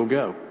Lord, you'll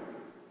go.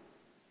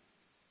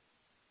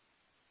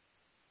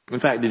 In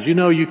fact, did you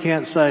know you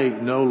can't say,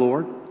 "No,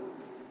 Lord"?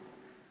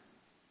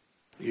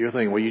 You're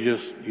thinking, well, you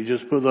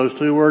just put those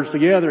 2 words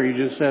together.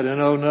 You just said,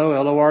 N-O,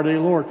 L-O-R-D,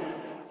 Lord.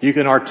 You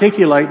can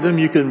articulate them,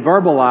 you can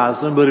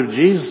verbalize them, but if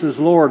Jesus is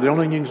Lord, the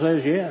only thing you can say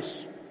is yes.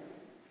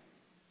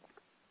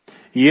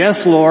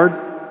 Yes, Lord.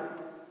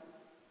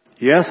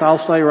 Yes,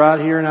 I'll stay right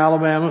here in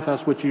Alabama if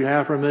that's what you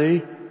have for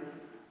me.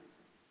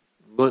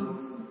 But,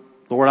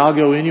 Lord, I'll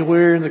go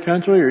anywhere in the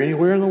country or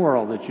anywhere in the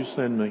world that you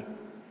send me.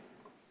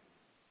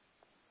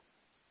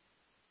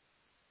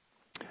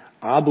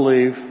 I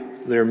believe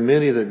there are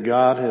many that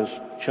God has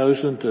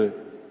chosen to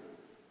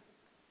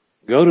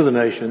go to the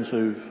nations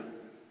who've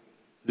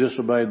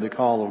disobeyed the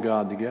call of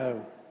God to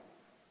go.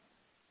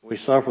 We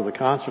suffer the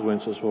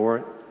consequences for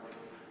it.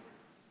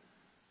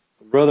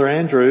 Brother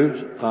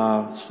Andrew,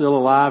 still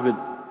alive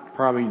at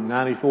probably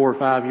 94 or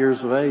 5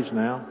 years of age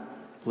now,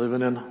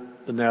 living in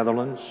the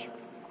Netherlands.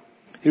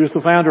 He was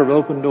the founder of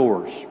Open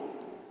Doors.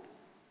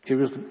 He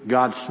was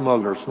God's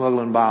smuggler,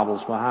 smuggling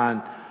Bibles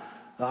behind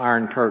the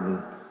Iron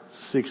Curtain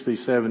 60,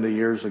 70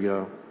 years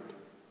ago.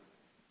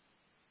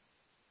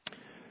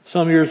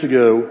 Some years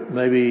ago,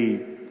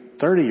 maybe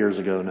 30 years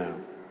ago now,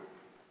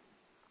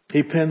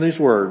 he penned these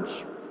words.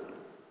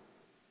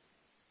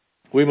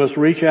 We must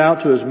reach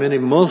out to as many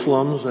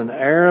Muslims and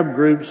Arab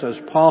groups as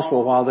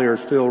possible while they are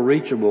still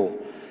reachable,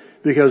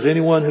 because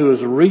anyone who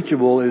is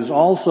reachable is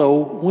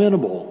also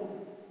winnable.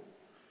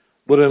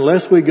 But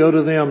unless we go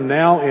to them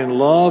now in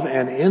love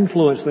and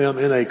influence them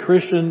in a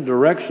Christian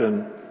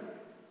direction,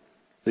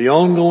 the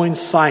ongoing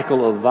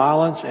cycle of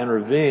violence and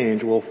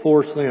revenge will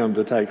force them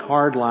to take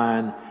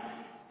hardline,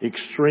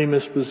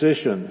 extremist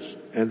positions,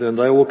 and then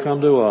they will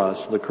come to us,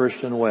 the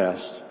Christian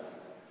West,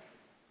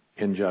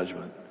 in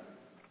judgment.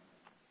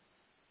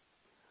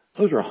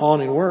 Those are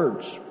haunting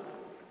words.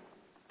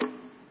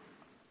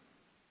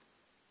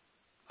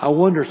 I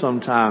wonder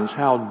sometimes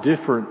how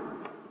different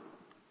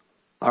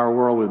our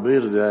world would be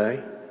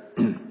today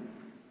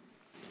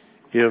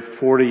if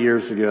 40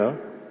 years ago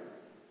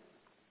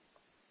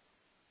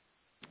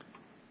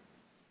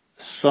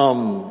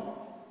some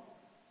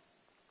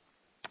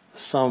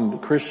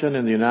Christian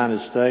in the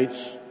United States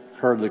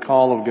heard the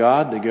call of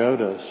God to go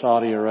to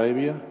Saudi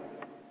Arabia,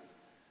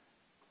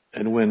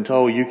 and when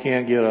told you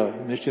can't get a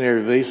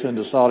missionary visa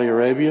into Saudi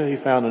Arabia,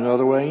 he found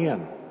another way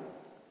in.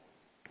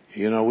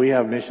 You know, we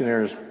have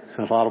missionaries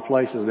in a lot of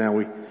places now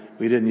we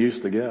didn't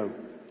used to go.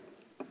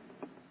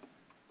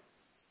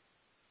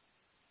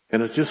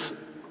 And it's just,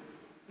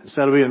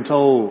 instead of being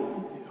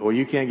told, well,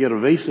 you can't get a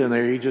visa in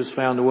there, he just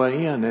found a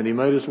way in. And he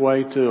made his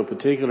way to a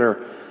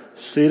particular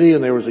city,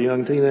 and there was a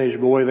young teenage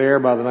boy there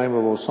by the name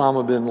of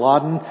Osama bin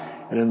Laden.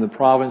 And in the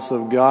province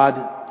of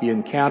God, he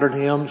encountered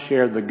him,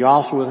 shared the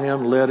gospel with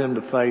him, led him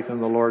to faith in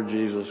the Lord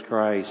Jesus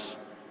Christ.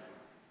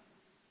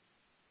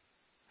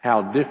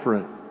 How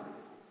different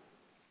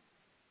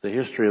the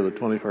history of the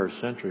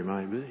 21st century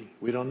might be.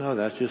 We don't know.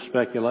 That's just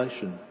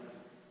speculation.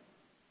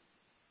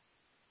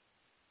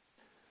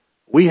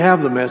 We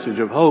have the message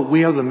of hope.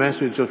 We have the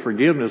message of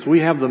forgiveness.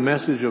 We have the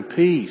message of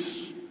peace.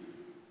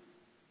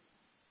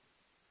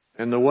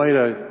 And the way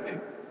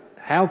to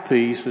have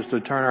peace is to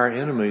turn our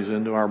enemies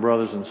into our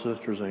brothers and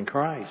sisters in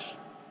Christ.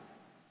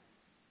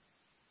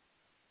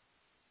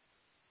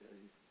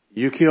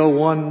 You kill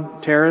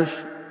one terrorist,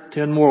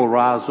 10 more will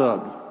rise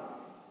up.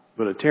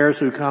 But a terrorist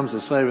who comes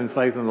to saving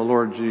faith in the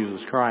Lord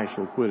Jesus Christ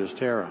will quit his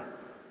terror.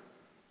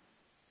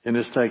 And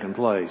it's taking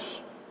place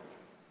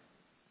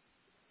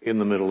in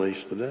the Middle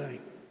East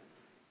today.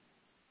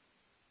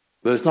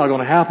 But it's not going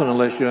to happen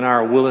unless you and I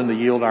are willing to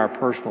yield our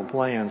personal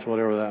plans,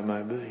 whatever that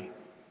might be.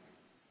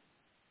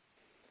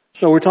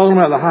 So we're talking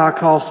about the high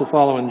cost of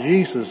following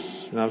Jesus.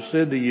 And I've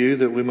said to you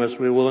that we must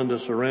be willing to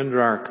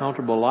surrender our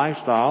comfortable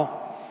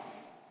lifestyle,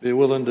 be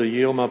willing to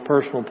yield my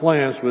personal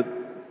plans. But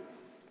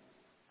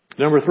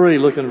number 3,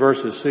 look in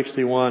verses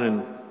 61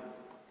 and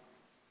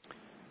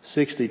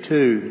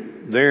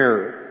 62.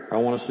 There, I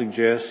want to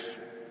suggest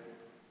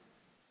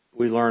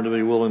we learn to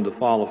be willing to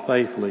follow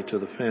faithfully to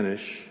the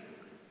finish.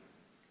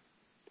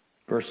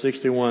 Verse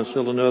 61,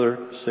 still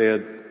another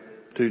said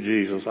to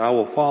Jesus, I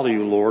will follow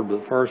you, Lord,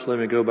 but first let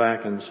me go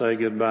back and say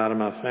goodbye to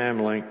my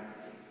family.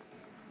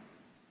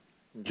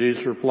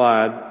 Jesus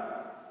replied,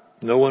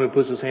 no one who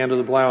puts his hand to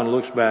the plow and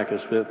looks back is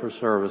fit for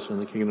service in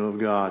the kingdom of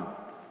God.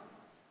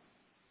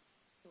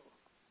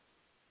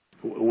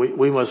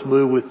 We must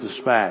move with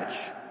dispatch.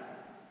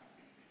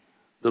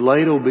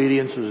 Delayed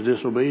obedience is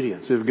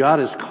disobedience. If God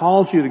has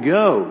called you to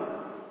go,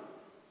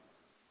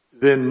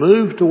 then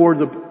move toward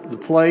the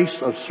place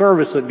of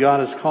service that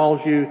God has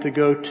called you to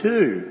go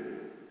to.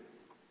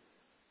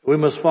 We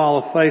must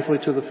follow faithfully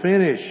to the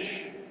finish.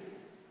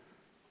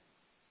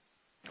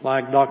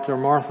 Like Dr.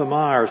 Martha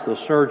Myers, the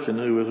surgeon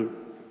who was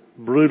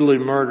brutally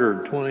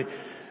murdered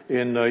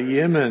in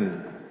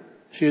Yemen.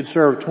 She had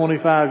served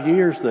 25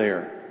 years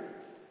there.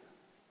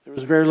 There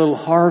was very little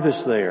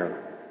harvest there.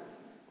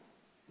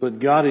 But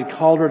God had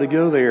called her to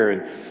go there.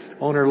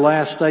 And on her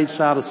last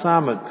stateside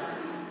assignment,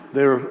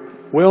 there were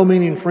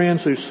well-meaning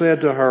friends who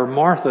said to her,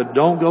 Martha,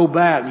 don't go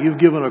back. You've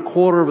given a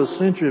quarter of a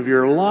century of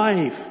your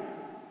life.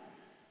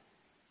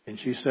 And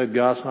she said,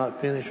 God's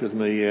not finished with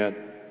me yet.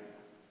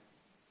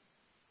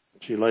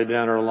 She laid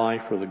down her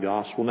life for the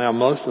gospel. Now,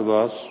 most of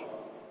us,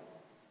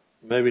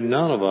 maybe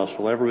none of us,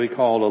 will ever be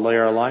called to lay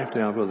our life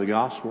down for the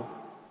gospel.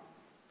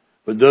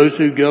 But those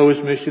who go as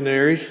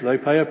missionaries, they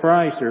pay a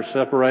price. There's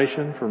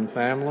separation from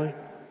family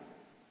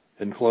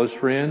and close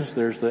friends.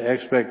 There's the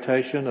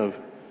expectation of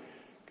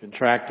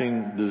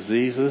contracting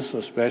diseases,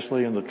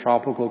 especially in the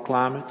tropical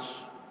climates.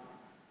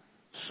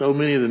 So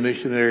many of the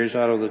missionaries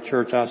out of the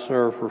church I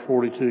served for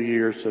 42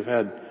 years have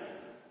had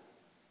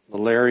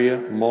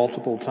malaria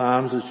multiple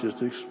times. It's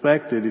just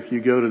expected. If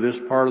you go to this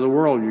part of the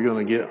world, you're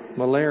going to get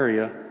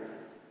malaria.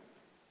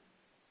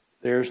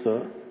 There's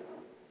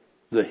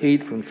the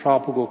heat from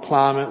tropical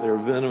climate. There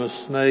are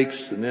venomous snakes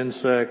and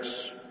insects.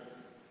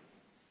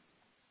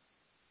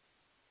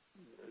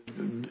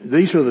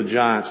 These are the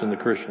giants in the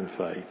Christian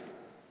faith.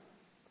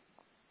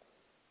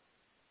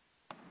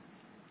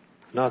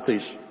 Not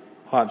these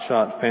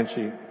hotshot,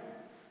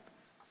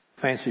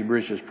 fancy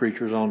britches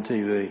preachers on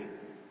TV.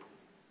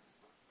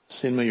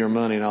 Send me your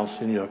money and I'll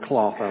send you a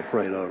cloth I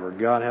prayed over.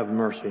 God have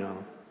mercy on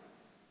them.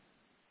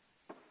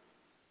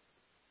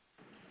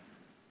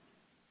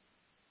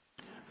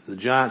 The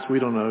giants, we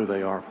don't know who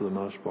they are for the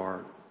most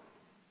part.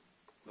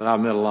 But I've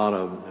met a lot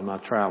of them in my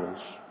travels.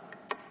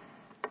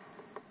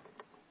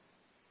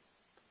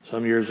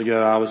 Some years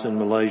ago, I was in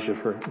Malaysia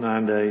for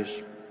 9 days.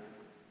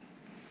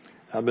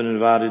 I've been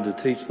invited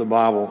to teach the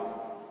Bible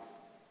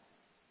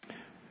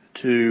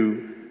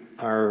to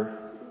our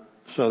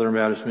Southern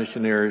Baptist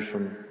missionaries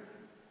from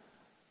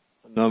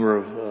a number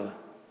of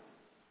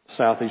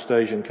Southeast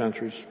Asian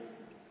countries.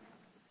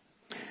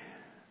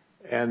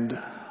 And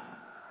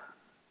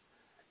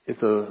at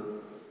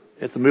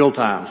the meal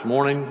times,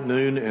 morning,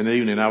 noon, and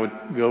evening, I would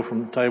go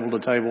from table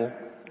to table,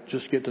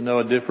 just get to know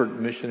a different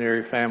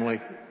missionary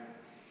family.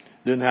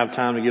 Didn't have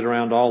time to get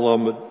around to all of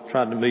them, but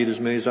tried to meet as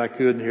many as I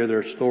could and hear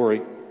their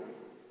story.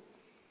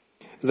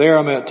 There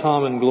I met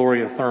Tom and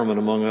Gloria Thurman,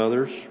 among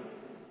others.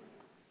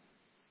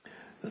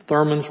 The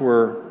Thurmans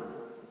were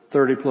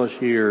 30 plus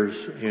years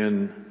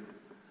in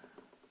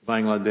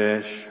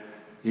Bangladesh,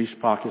 East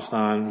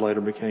Pakistan,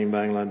 later became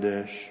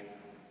Bangladesh.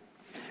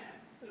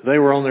 They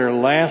were on their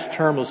last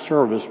term of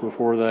service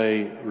before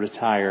they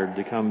retired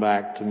to come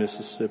back to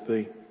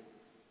Mississippi.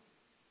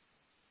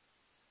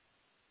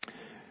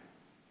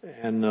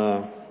 And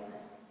a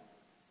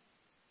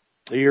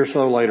year or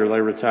so later, they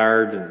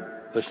retired and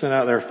they sent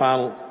out their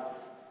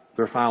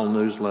final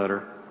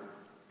newsletter.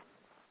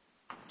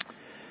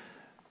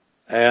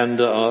 And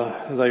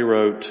they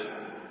wrote,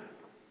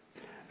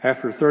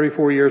 after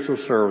 34 years of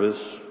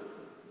service,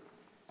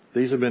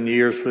 these have been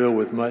years filled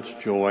with much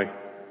joy.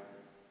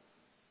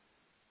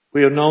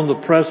 We have known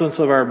the presence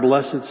of our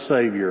blessed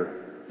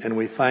Savior, and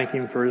we thank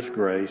Him for His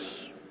grace.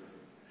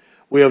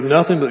 We have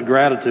nothing but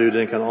gratitude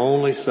and can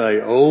only say,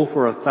 oh,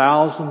 for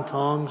 1,000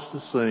 tongues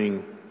to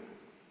sing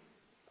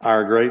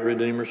our great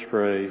Redeemer's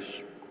praise.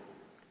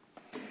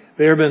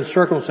 There have been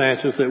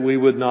circumstances that we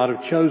would not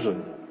have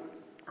chosen.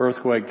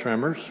 Earthquake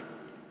tremors,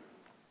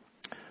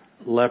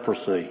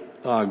 leprosy.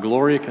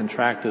 Gloria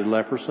contracted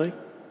leprosy.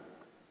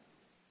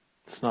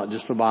 It's not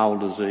just a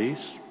Bible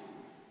disease.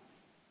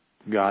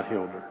 God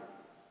healed her.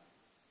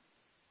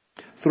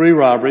 3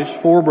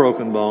 robberies, 4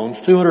 broken bones,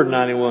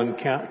 291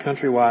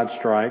 countrywide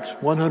strikes,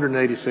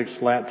 186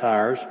 flat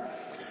tires,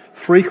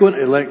 frequent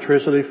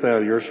electricity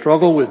failures,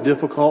 struggle with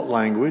difficult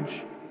language,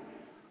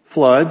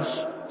 floods,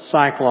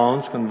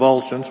 cyclones,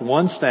 convulsions,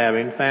 1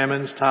 stabbing,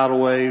 famines, tidal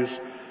waves,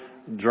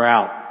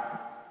 drought.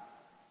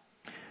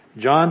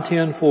 John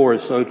 10:4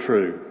 is so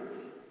true.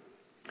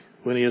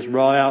 When he has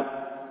brought out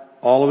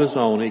all of his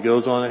own, he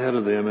goes on ahead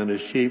of them, and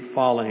his sheep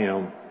follow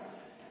him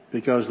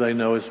because they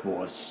know his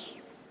voice.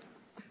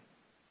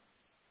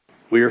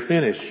 We are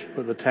finished,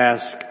 but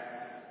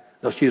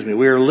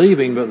we are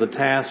leaving, but the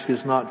task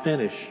is not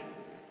finished.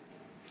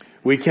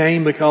 We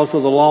came because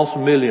of the lost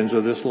millions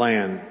of this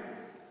land.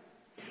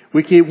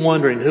 We keep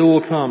wondering who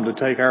will come to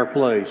take our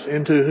place.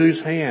 Into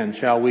whose hand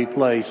shall we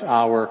place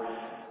our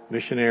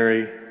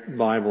missionary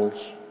Bibles?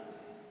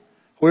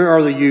 Where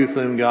are the youth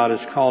whom God is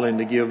calling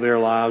to give their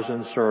lives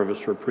in service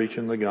for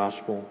preaching the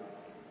gospel?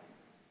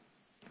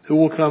 Who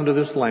will come to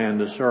this land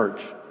to search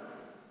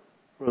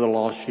for the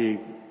lost sheep?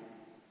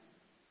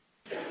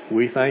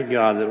 We thank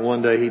God that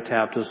one day He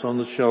tapped us on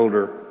the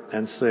shoulder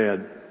and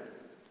said,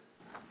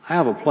 I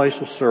have a place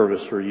of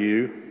service for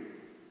you.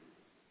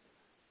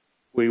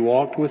 We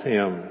walked with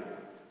Him,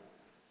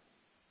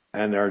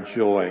 and our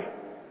joy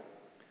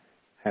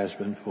has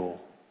been full.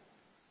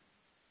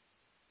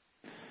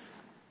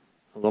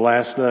 On the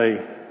last day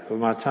of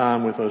my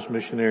time with those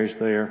missionaries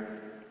there,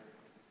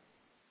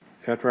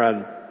 after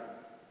I'd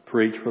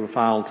preached for the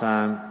final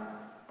time,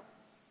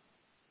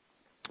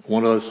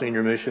 one of those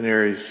senior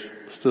missionaries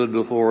stood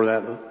before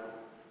that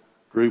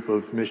group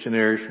of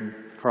missionaries from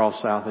across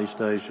Southeast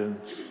Asia and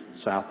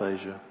South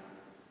Asia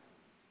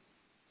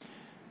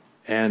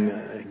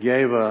and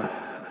gave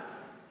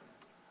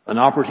an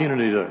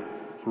opportunity to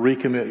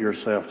recommit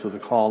yourself to the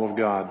call of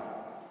God,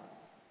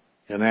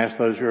 and asked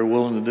those who are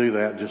willing to do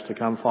that just to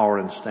come forward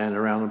and stand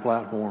around the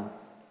platform.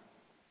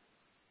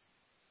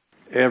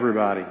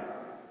 Everybody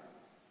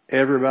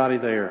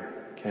there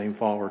came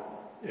forward.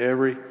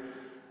 Every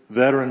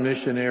veteran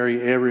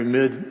missionary, every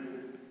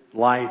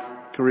mid-life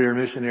career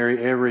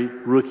missionary, every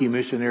rookie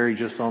missionary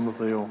just on the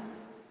field.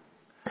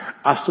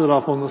 I stood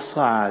off on the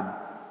side,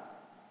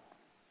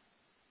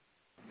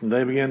 and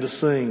they began to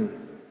sing,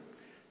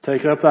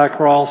 Take up thy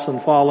cross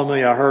and follow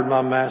me. I heard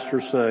my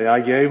master say,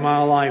 I gave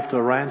my life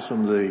to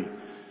ransom thee.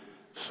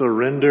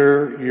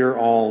 Surrender your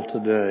all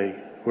today.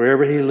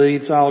 Wherever He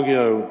leads, I'll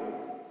go.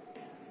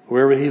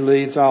 Wherever He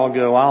leads, I'll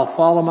go. I'll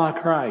follow my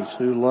Christ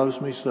who loves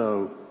me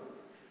so.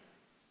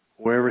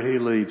 Wherever He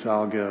leads,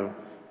 I'll go.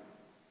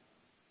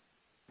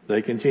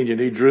 They continued.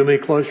 He drew me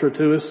closer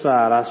to His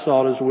side. I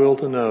sought His will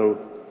to know.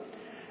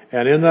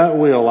 And in that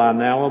will I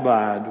now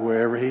abide.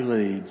 Wherever He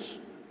leads,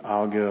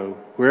 I'll go.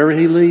 Wherever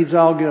He leads,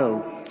 I'll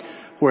go.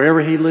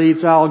 Wherever He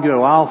leads, I'll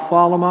go. I'll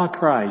follow my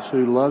Christ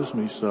who loves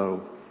me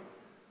so.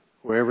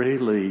 Wherever He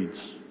leads,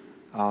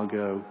 I'll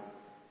go.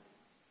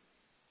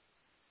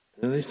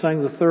 And they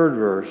sang the third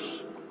verse.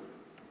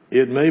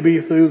 It may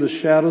be through the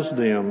shadows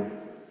dim,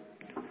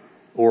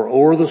 or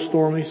o'er the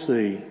stormy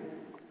sea,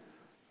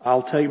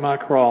 I'll take my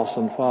cross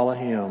and follow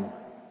Him,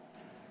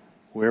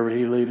 wherever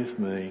He leadeth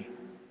me.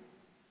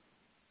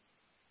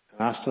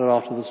 And I stood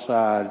off to the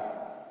side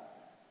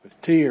with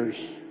tears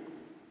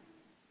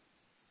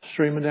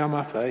streaming down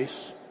my face.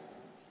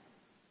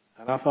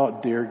 And I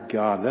thought, dear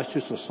God, that's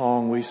just a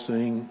song we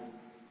sing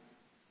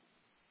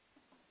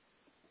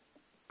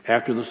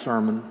after the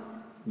sermon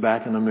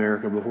back in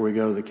America before we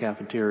go to the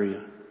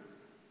cafeteria.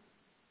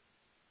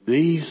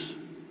 These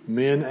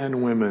men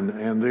and women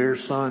and their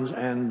sons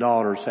and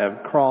daughters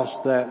have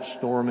crossed that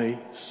stormy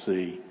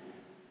sea.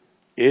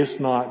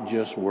 It's not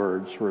just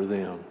words for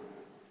them.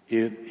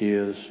 It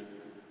is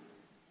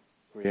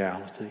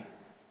reality.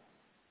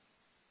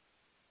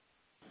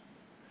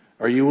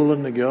 Are you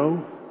willing to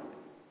go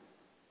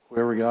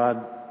wherever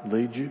God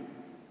leads you?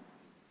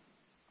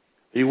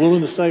 Are you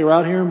willing to stay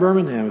right here in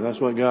Birmingham if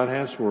that's what God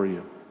has for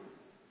you?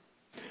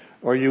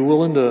 Are you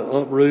willing to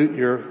uproot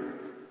your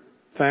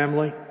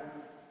family?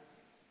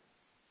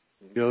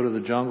 Go to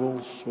the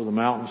jungles or the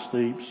mountain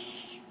steeps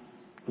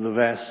or the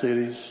vast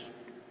cities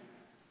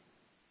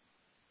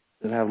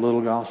that have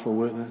little gospel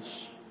witness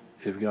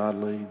if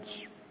God leads?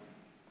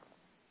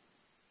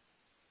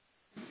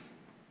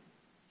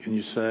 Can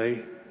you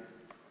say,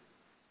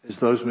 as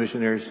those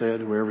missionaries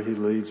said, wherever He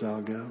leads,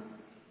 I'll go?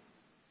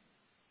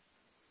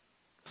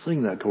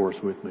 Sing that chorus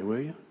with me,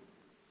 will you?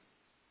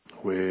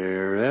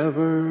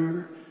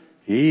 Wherever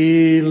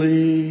He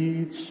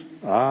leads,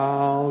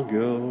 I'll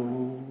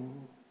go.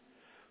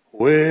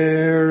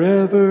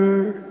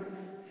 Wherever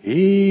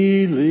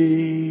He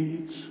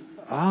leads,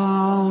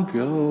 I'll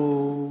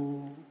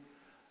go.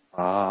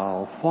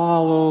 I'll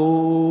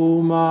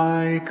follow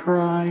my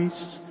Christ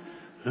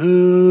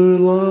who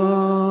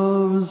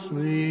loves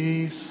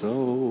me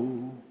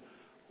so.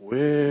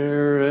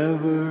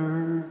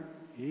 Wherever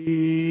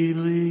He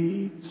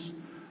leads,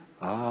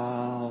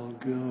 I'll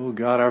go.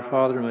 God our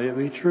Father, may it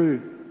be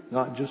true,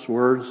 not just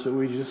words that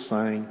we just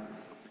sang,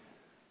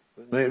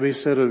 but may it be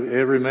said of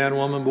every man,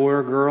 woman, boy,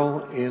 or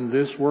girl in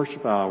this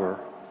worship hour,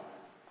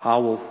 I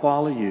will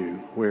follow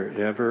you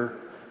wherever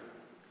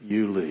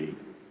you lead.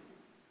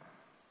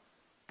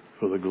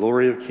 For the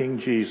glory of King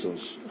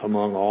Jesus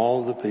among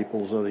all the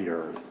peoples of the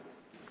earth.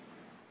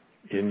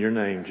 In your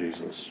name,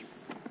 Jesus.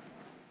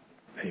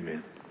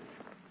 Amen.